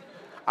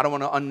 I don't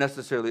want to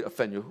unnecessarily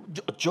offend you.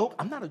 A joke?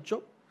 I'm not a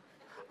joke.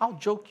 I'll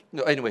joke.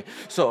 No, anyway,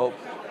 so,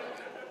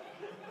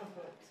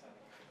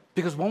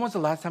 because when was the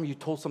last time you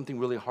told something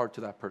really hard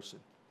to that person?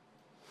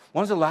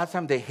 When was the last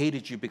time they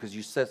hated you because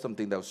you said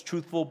something that was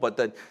truthful, but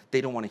then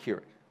they don't want to hear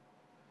it?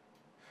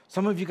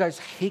 Some of you guys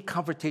hate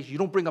confrontation. You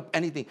don't bring up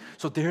anything.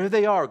 So there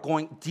they are,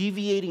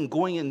 deviating,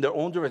 going in their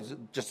own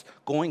direction, just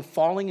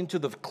falling into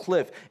the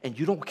cliff, and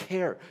you don't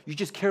care. You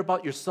just care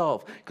about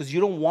yourself because you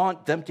don't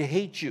want them to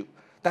hate you.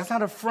 That's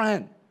not a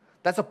friend.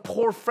 That's a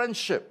poor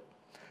friendship.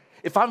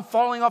 If I'm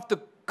falling off the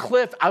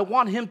cliff, I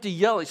want him to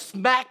yell,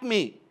 smack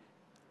me,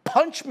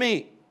 punch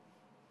me.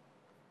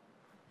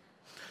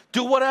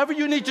 Do whatever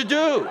you need to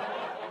do.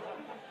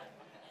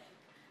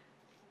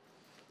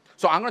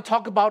 So I'm going to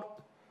talk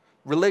about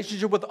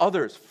relationship with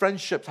others,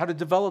 friendships, how to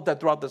develop that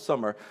throughout the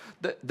summer.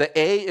 The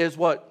A is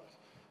what?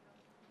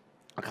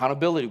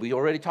 Accountability. We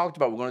already talked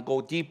about. We're going to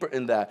go deeper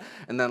in that.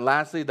 And then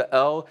lastly, the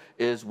L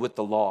is with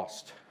the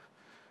lost.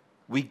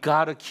 We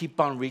got to keep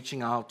on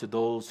reaching out to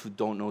those who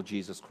don't know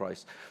Jesus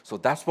Christ. So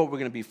that's what we're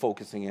going to be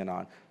focusing in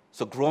on.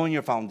 So growing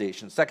your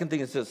foundation. Second thing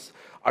is this,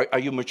 are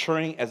you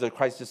maturing as a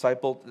Christ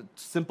disciple? The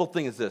simple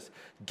thing is this,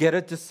 get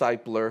a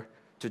discipler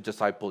to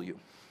disciple you.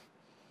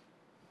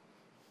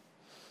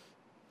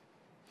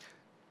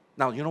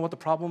 Now, you know what the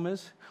problem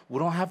is? We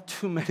don't have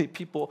too many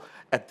people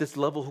at this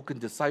level who can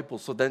disciple,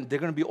 so then they're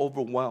going to be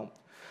overwhelmed.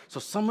 So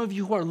some of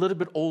you who are a little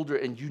bit older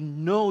and you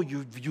know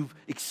you've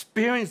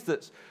experienced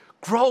this,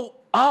 grow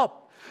up.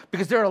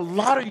 Because there are a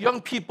lot of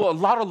young people, a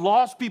lot of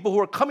lost people who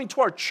are coming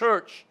to our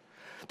church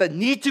that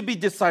need to be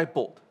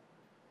discipled.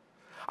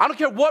 I don't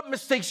care what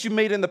mistakes you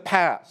made in the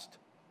past.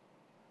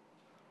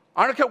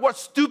 I don't care what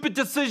stupid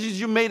decisions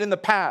you made in the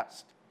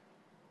past.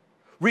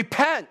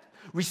 Repent.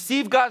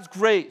 Receive God's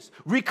grace.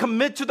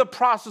 Recommit to the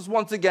process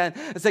once again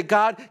and say,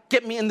 God,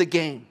 get me in the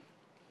game.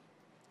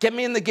 Get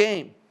me in the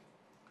game.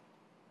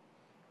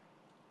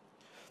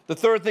 The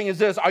third thing is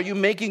this, are you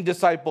making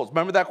disciples?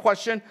 Remember that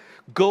question?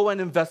 Go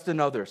and invest in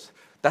others.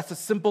 That's a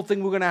simple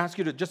thing we're going to ask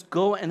you to just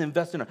go and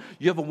invest in.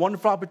 You have a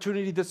wonderful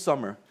opportunity this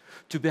summer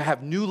to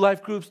have new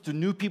life groups, to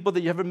new people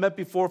that you haven't met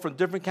before from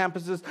different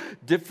campuses,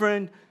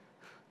 different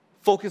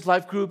focused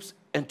life groups,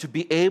 and to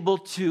be able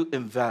to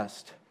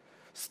invest.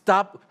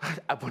 Stop,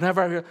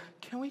 whenever I hear,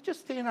 can we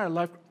just stay in our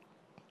life group?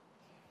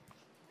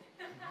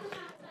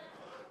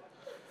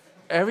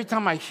 Every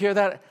time I hear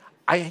that,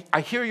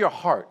 I hear your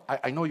heart.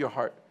 I know your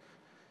heart.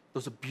 It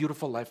was a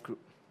beautiful life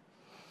group.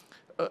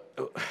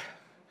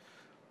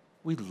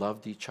 We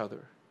loved each other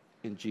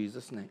in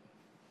Jesus' name.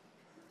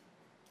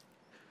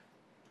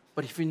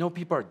 But if you know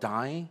people are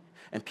dying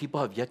and people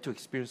have yet to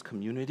experience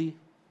community,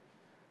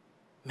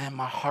 man,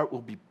 my heart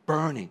will be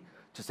burning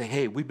to say,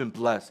 hey, we've been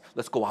blessed.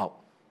 Let's go out.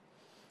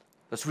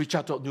 Let's reach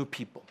out to new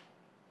people.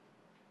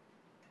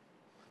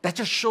 That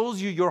just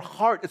shows you your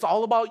heart. It's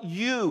all about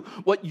you,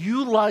 what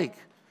you like.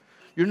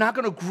 You're not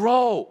going to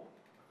grow.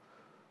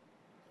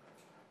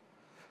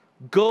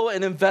 Go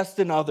and invest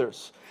in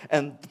others.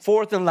 And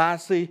fourth and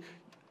lastly,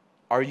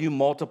 are you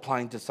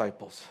multiplying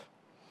disciples?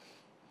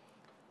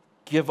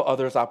 Give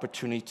others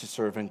opportunity to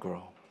serve and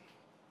grow.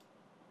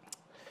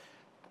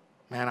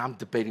 Man, I'm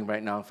debating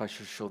right now if I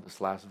should show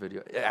this last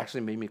video. It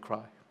actually made me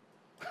cry.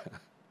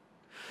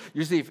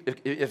 Usually,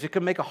 if it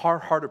can make a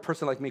hard-hearted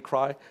person like me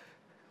cry,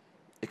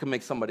 it can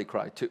make somebody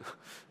cry too.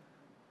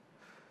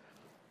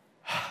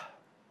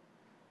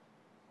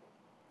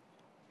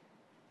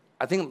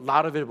 I think a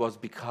lot of it was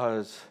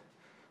because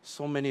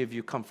so many of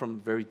you come from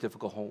very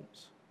difficult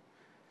homes.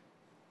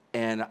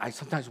 And I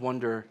sometimes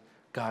wonder,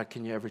 God,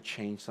 can you ever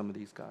change some of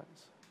these guys?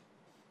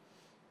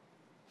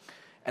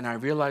 And I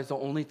realize the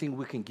only thing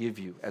we can give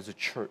you as a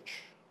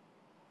church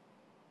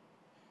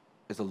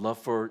is a love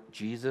for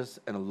Jesus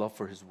and a love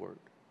for his word,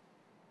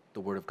 the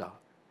word of God.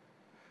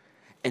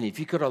 And if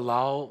you could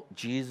allow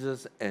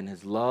Jesus and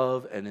his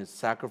love and his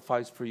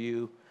sacrifice for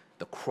you,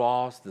 the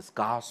cross, this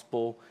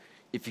gospel,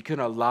 if you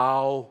can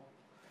allow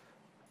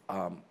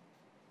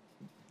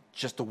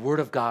just the word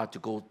of God to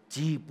go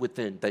deep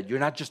within, that you're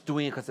not just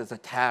doing it because it's a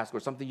task or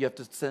something you have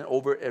to send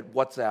over at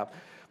WhatsApp,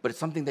 but it's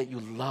something that you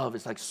love.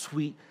 It's like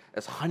sweet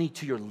as honey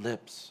to your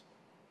lips.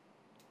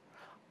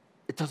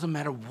 It doesn't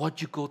matter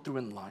what you go through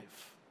in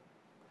life.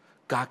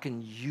 God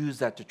can use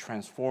that to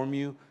transform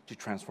you, to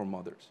transform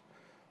others.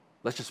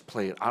 Let's just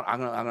play it. I'm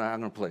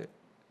gonna play it.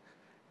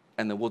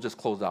 And then we'll just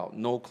close out.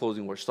 No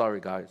closing worship.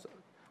 Sorry, guys.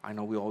 I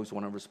know we always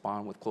want to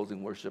respond with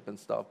closing worship and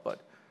stuff,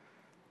 but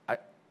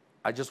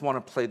I just want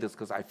to play this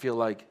because I feel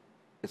like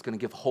it's going to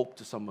give hope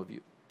to some of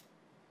you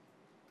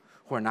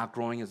who are not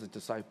growing as a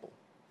disciple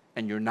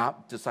and you're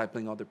not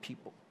discipling other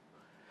people.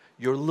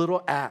 Your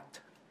little act,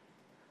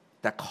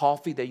 that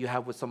coffee that you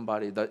have with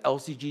somebody, the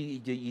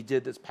LCG you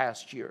did this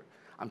past year,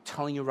 I'm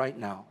telling you right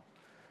now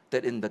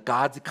that in the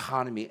God's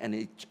economy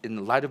and in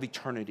the light of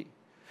eternity,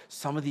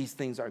 some of these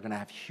things are going to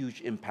have huge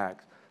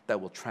impacts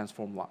that will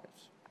transform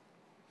lives.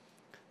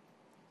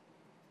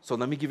 So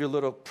let me give you a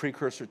little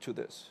precursor to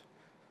this.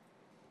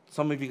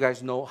 Some of you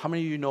guys know, how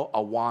many of you know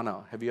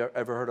Awana? Have you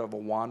ever heard of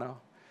Awana?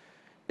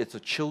 It's a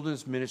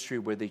children's ministry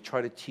where they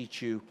try to teach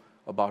you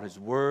about his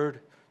word,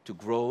 to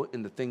grow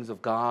in the things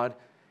of God.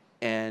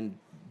 And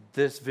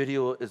this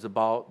video is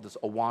about this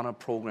Awana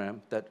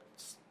program that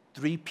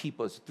three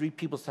people's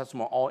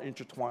testimony all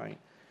intertwined,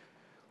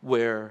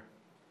 where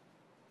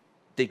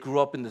they grew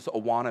up in this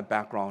Awana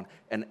background,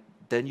 and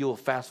then you'll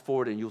fast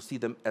forward and you'll see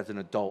them as an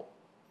adult,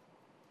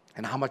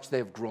 and how much they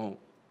have grown,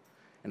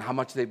 and how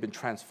much they've been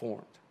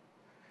transformed.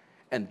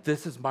 And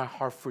this is my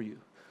heart for you.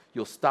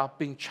 You'll stop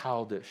being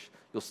childish.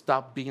 You'll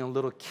stop being a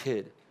little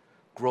kid.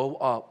 Grow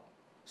up.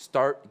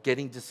 Start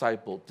getting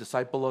discipled.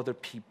 Disciple other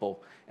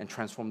people and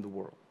transform the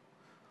world.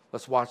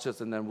 Let's watch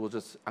this, and then I'm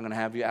going to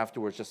have you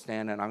afterwards just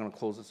stand, and I'm going to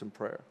close this in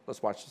prayer.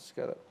 Let's watch this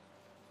together.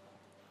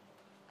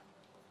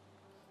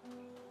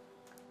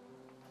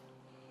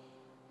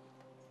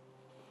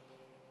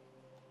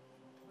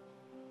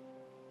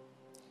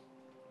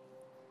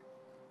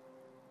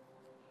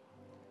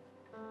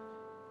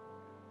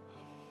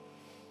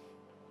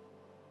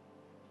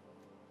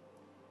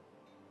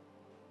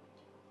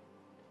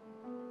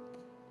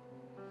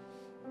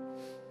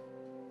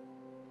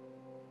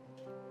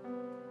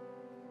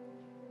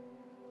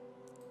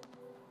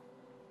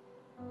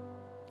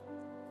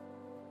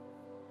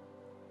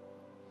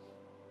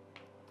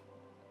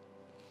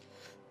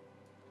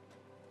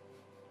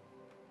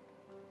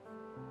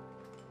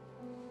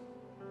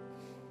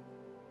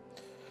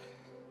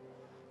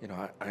 You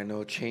know, I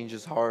know change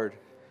is hard.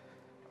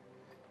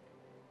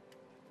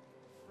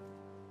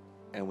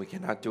 And we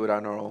cannot do it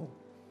on our own.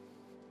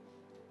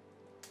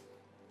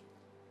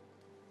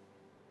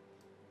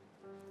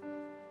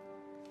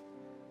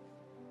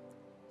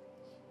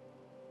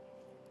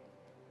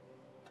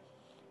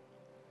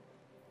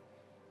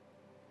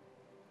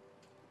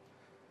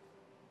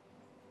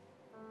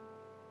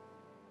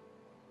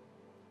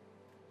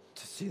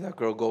 To see that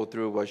girl go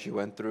through what she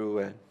went through,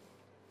 and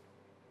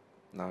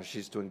now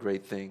she's doing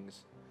great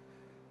things.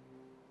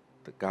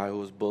 The guy who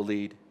was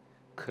bullied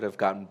could have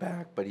gotten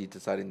back, but he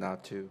decided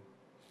not to.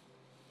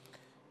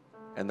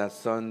 And that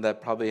son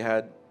that probably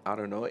had, I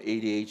don't know,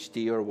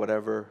 ADHD or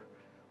whatever,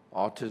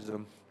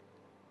 autism,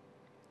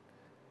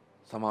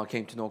 somehow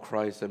came to know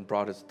Christ and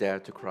brought his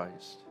dad to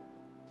Christ.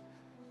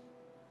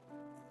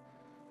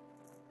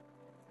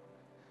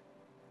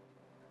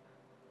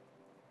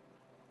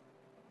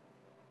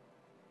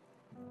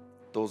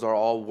 Those are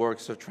all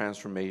works of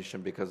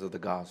transformation because of the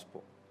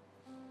gospel.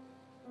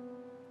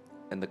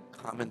 And the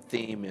common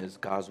theme is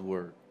God's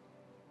word.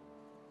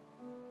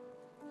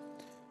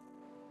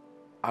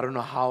 I don't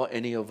know how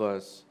any of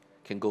us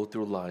can go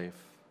through life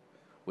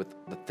with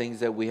the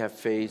things that we have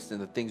faced and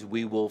the things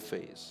we will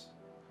face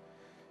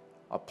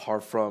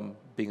apart from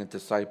being a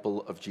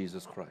disciple of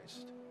Jesus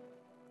Christ.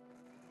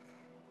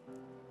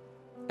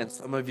 And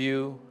some of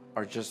you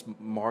are just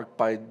marked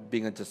by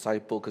being a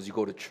disciple because you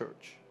go to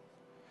church.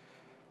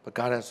 But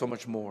God has so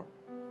much more.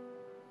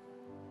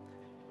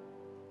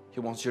 He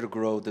wants you to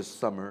grow this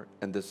summer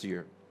and this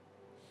year.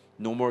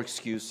 No more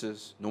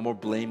excuses, no more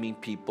blaming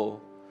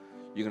people.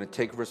 You're going to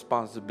take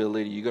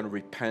responsibility. You're going to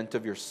repent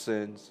of your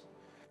sins.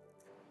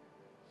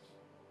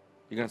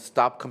 You're going to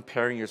stop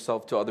comparing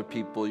yourself to other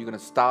people. You're going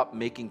to stop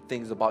making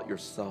things about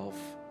yourself.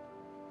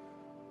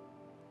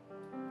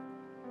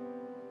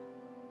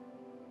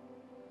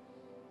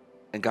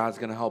 And God's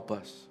going to help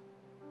us.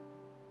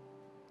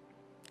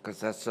 Because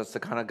that's just the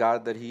kind of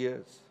God that He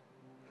is.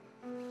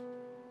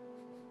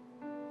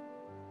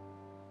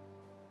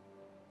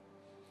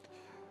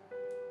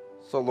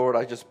 So, Lord,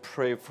 I just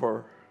pray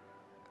for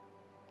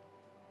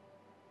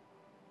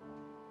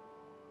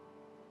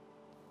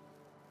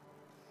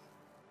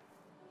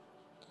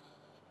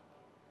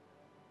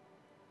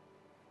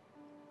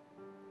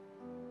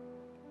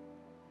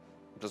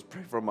just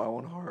pray for my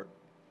own heart.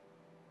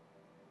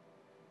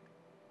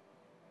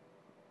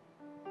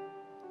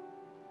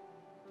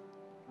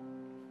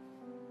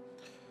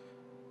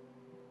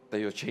 That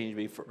you'll change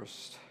me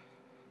first.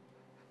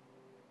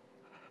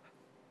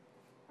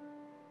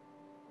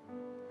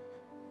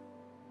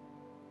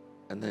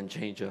 And then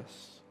change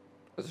us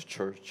as a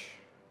church.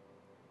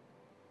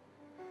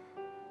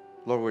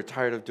 Lord, we're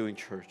tired of doing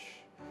church.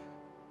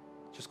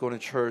 Just going to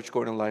church,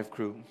 going to life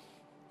group.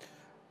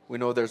 We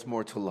know there's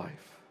more to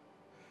life.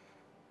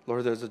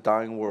 Lord, there's a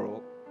dying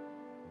world.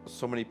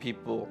 So many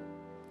people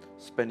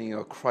spending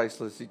a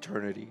Christless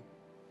eternity.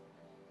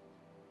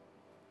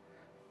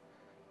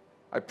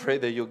 I pray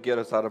that you'll get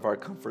us out of our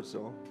comfort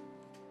zone.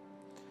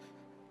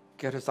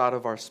 Get us out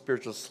of our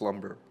spiritual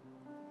slumber.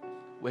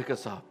 Wake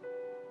us up.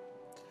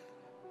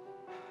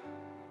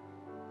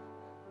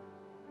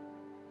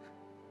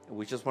 And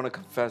we just want to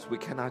confess we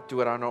cannot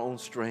do it on our own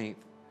strength.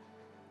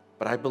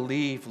 But I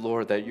believe,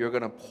 Lord, that you're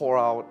going to pour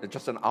out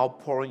just an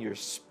outpouring of your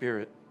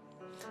Spirit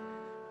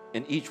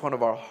in each one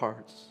of our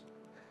hearts.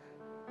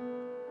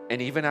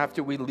 And even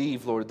after we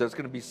leave, Lord, there's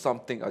going to be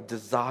something, a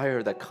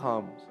desire that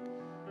comes,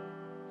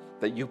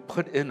 that you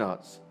put in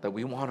us, that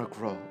we want to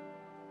grow,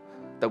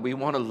 that we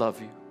want to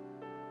love you.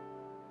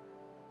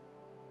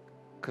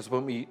 Because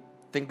when we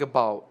think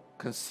about,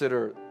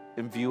 consider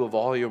in view of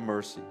all your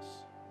mercies,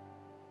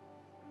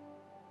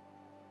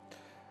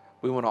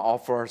 we want to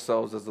offer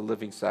ourselves as a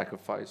living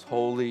sacrifice,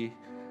 holy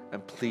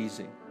and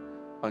pleasing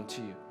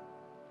unto you.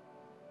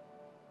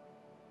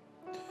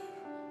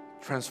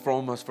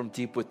 Transform us from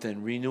deep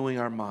within, renewing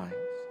our minds.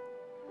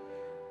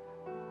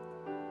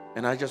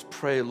 And I just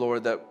pray,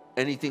 Lord, that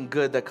anything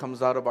good that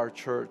comes out of our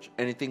church,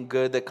 anything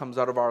good that comes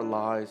out of our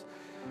lives,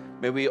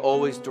 may we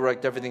always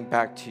direct everything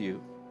back to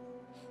you.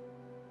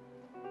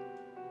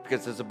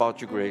 Because it's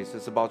about your grace,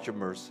 it's about your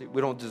mercy.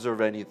 We don't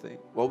deserve anything.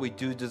 What we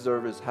do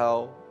deserve is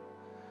hell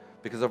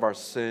because of our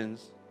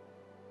sins.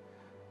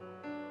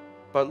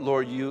 But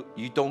Lord, you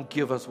don't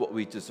give us what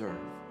we deserve.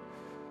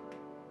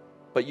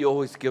 But you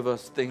always give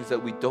us things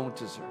that we don't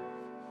deserve.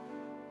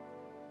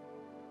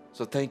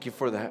 So thank you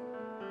for that.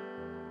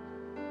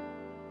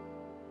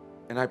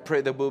 And I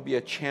pray that we'll be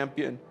a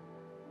championing,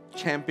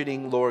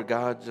 Lord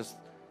God, just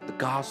the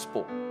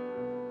gospel.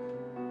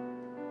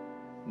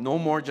 No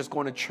more just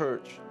going to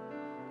church.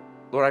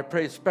 Lord, I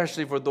pray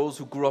especially for those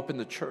who grew up in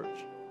the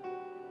church.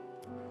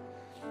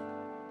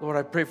 Lord,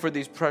 I pray for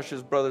these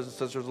precious brothers and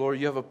sisters. Lord,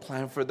 you have a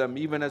plan for them.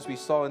 Even as we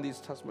saw in these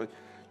testimonies,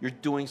 you're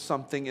doing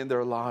something in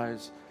their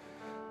lives.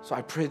 So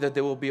I pray that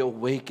they will be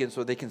awakened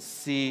so they can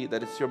see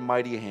that it's your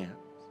mighty hand.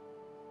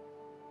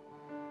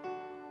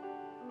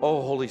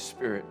 Oh, Holy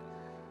Spirit.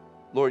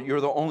 Lord,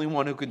 you're the only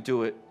one who can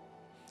do it.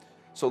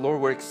 So,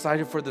 Lord, we're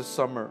excited for this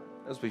summer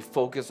as we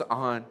focus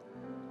on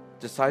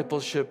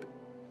Discipleship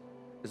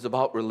is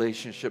about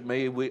relationship.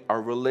 May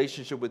our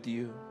relationship with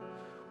you,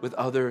 with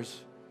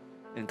others,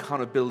 in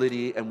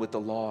accountability, and with the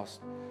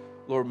lost.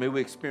 Lord, may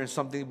we experience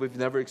something we've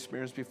never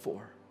experienced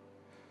before.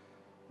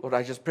 Lord,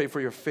 I just pray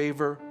for your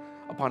favor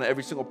upon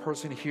every single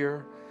person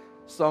here.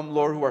 Some,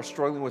 Lord, who are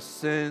struggling with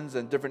sins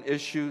and different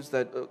issues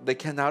that they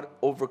cannot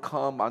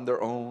overcome on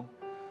their own.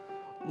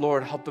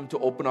 Lord, help them to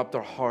open up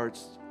their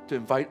hearts, to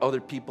invite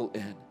other people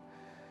in.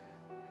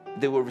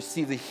 They will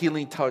receive the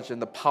healing touch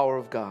and the power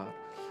of God.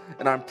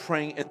 And I'm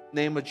praying in the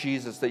name of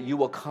Jesus that you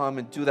will come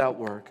and do that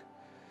work.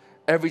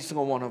 Every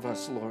single one of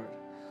us, Lord.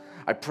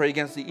 I pray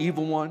against the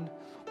evil one,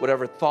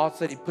 whatever thoughts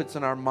that he puts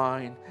in our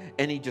mind,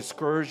 any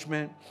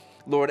discouragement,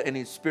 Lord,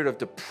 any spirit of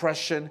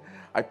depression,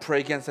 I pray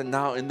against it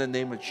now in the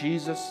name of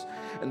Jesus.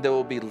 And there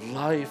will be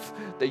life,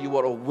 that you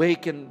will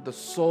awaken the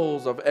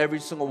souls of every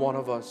single one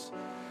of us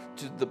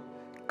to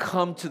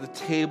come to the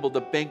table,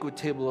 the banquet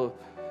table of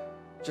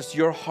just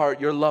your heart,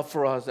 your love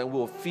for us, and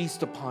we'll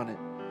feast upon it.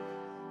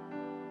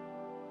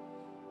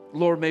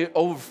 Lord, may it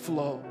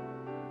overflow.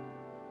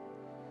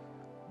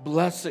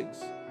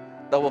 Blessings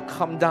that will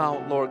come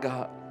down, Lord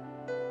God,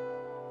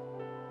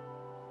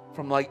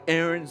 from like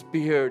Aaron's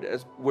beard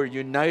as we're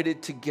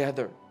united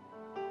together.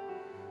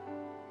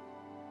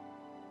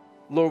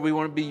 Lord, we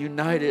want to be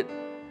united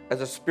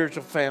as a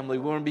spiritual family.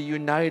 We want to be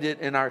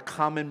united in our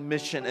common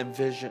mission and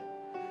vision.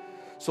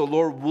 So,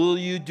 Lord, will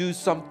you do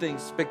something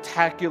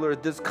spectacular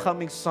this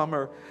coming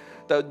summer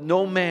that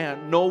no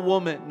man, no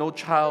woman, no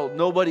child,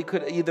 nobody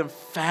could even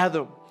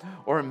fathom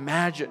or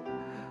imagine.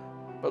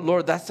 But,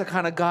 Lord, that's the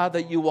kind of God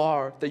that you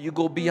are, that you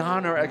go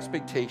beyond our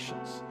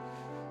expectations.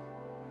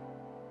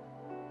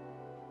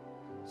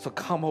 So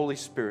come, Holy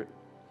Spirit.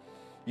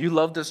 You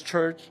love this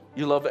church.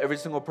 You love every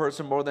single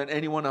person more than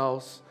anyone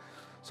else.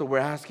 So we're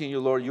asking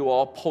you, Lord, you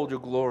will uphold your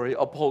glory,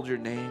 uphold your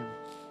name.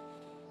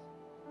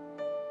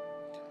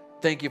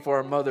 Thank you for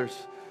our mothers.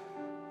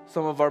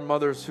 Some of our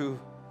mothers who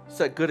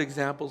set good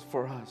examples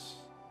for us.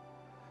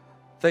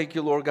 Thank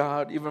you, Lord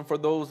God, even for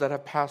those that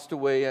have passed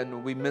away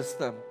and we miss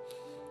them.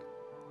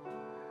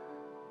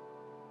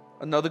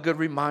 Another good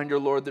reminder,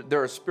 Lord, that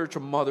there are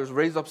spiritual mothers.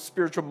 Raise up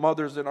spiritual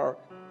mothers in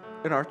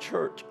our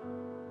church.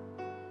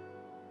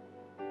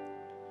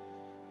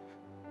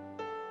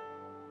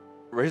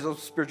 Raise up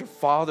spiritual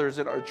fathers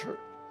in our church.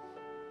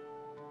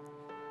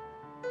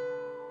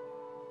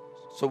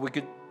 So we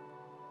could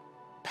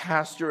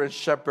pastor and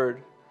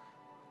shepherd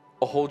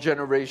a whole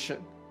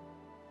generation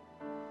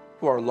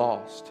who are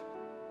lost.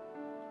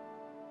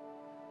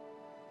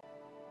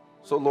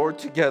 So, Lord,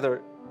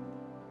 together,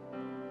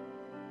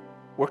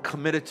 we're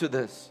committed to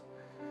this.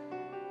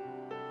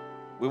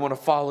 We want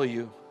to follow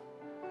you.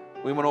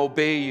 We want to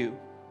obey you.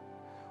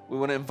 We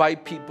want to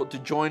invite people to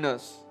join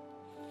us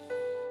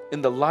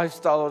in the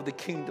lifestyle of the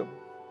kingdom,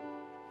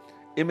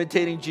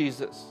 imitating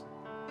Jesus,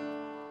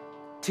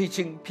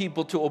 teaching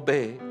people to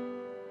obey,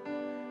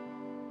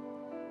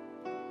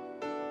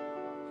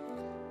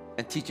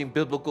 and teaching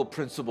biblical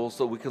principles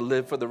so we can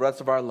live for the rest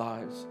of our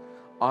lives,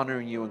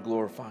 honoring you and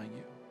glorifying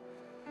you.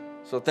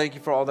 So thank you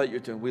for all that you're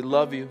doing. We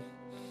love you.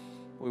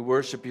 We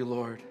worship you,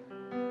 Lord.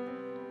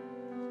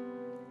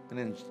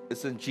 And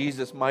it's in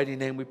Jesus' mighty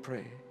name we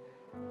pray.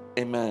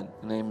 Amen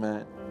and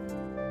amen.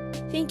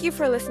 Thank you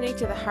for listening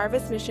to the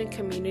Harvest Mission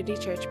Community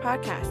Church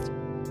podcast.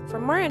 For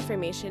more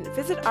information,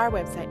 visit our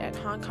website at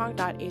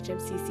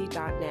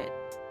hongkong.hmcc.net.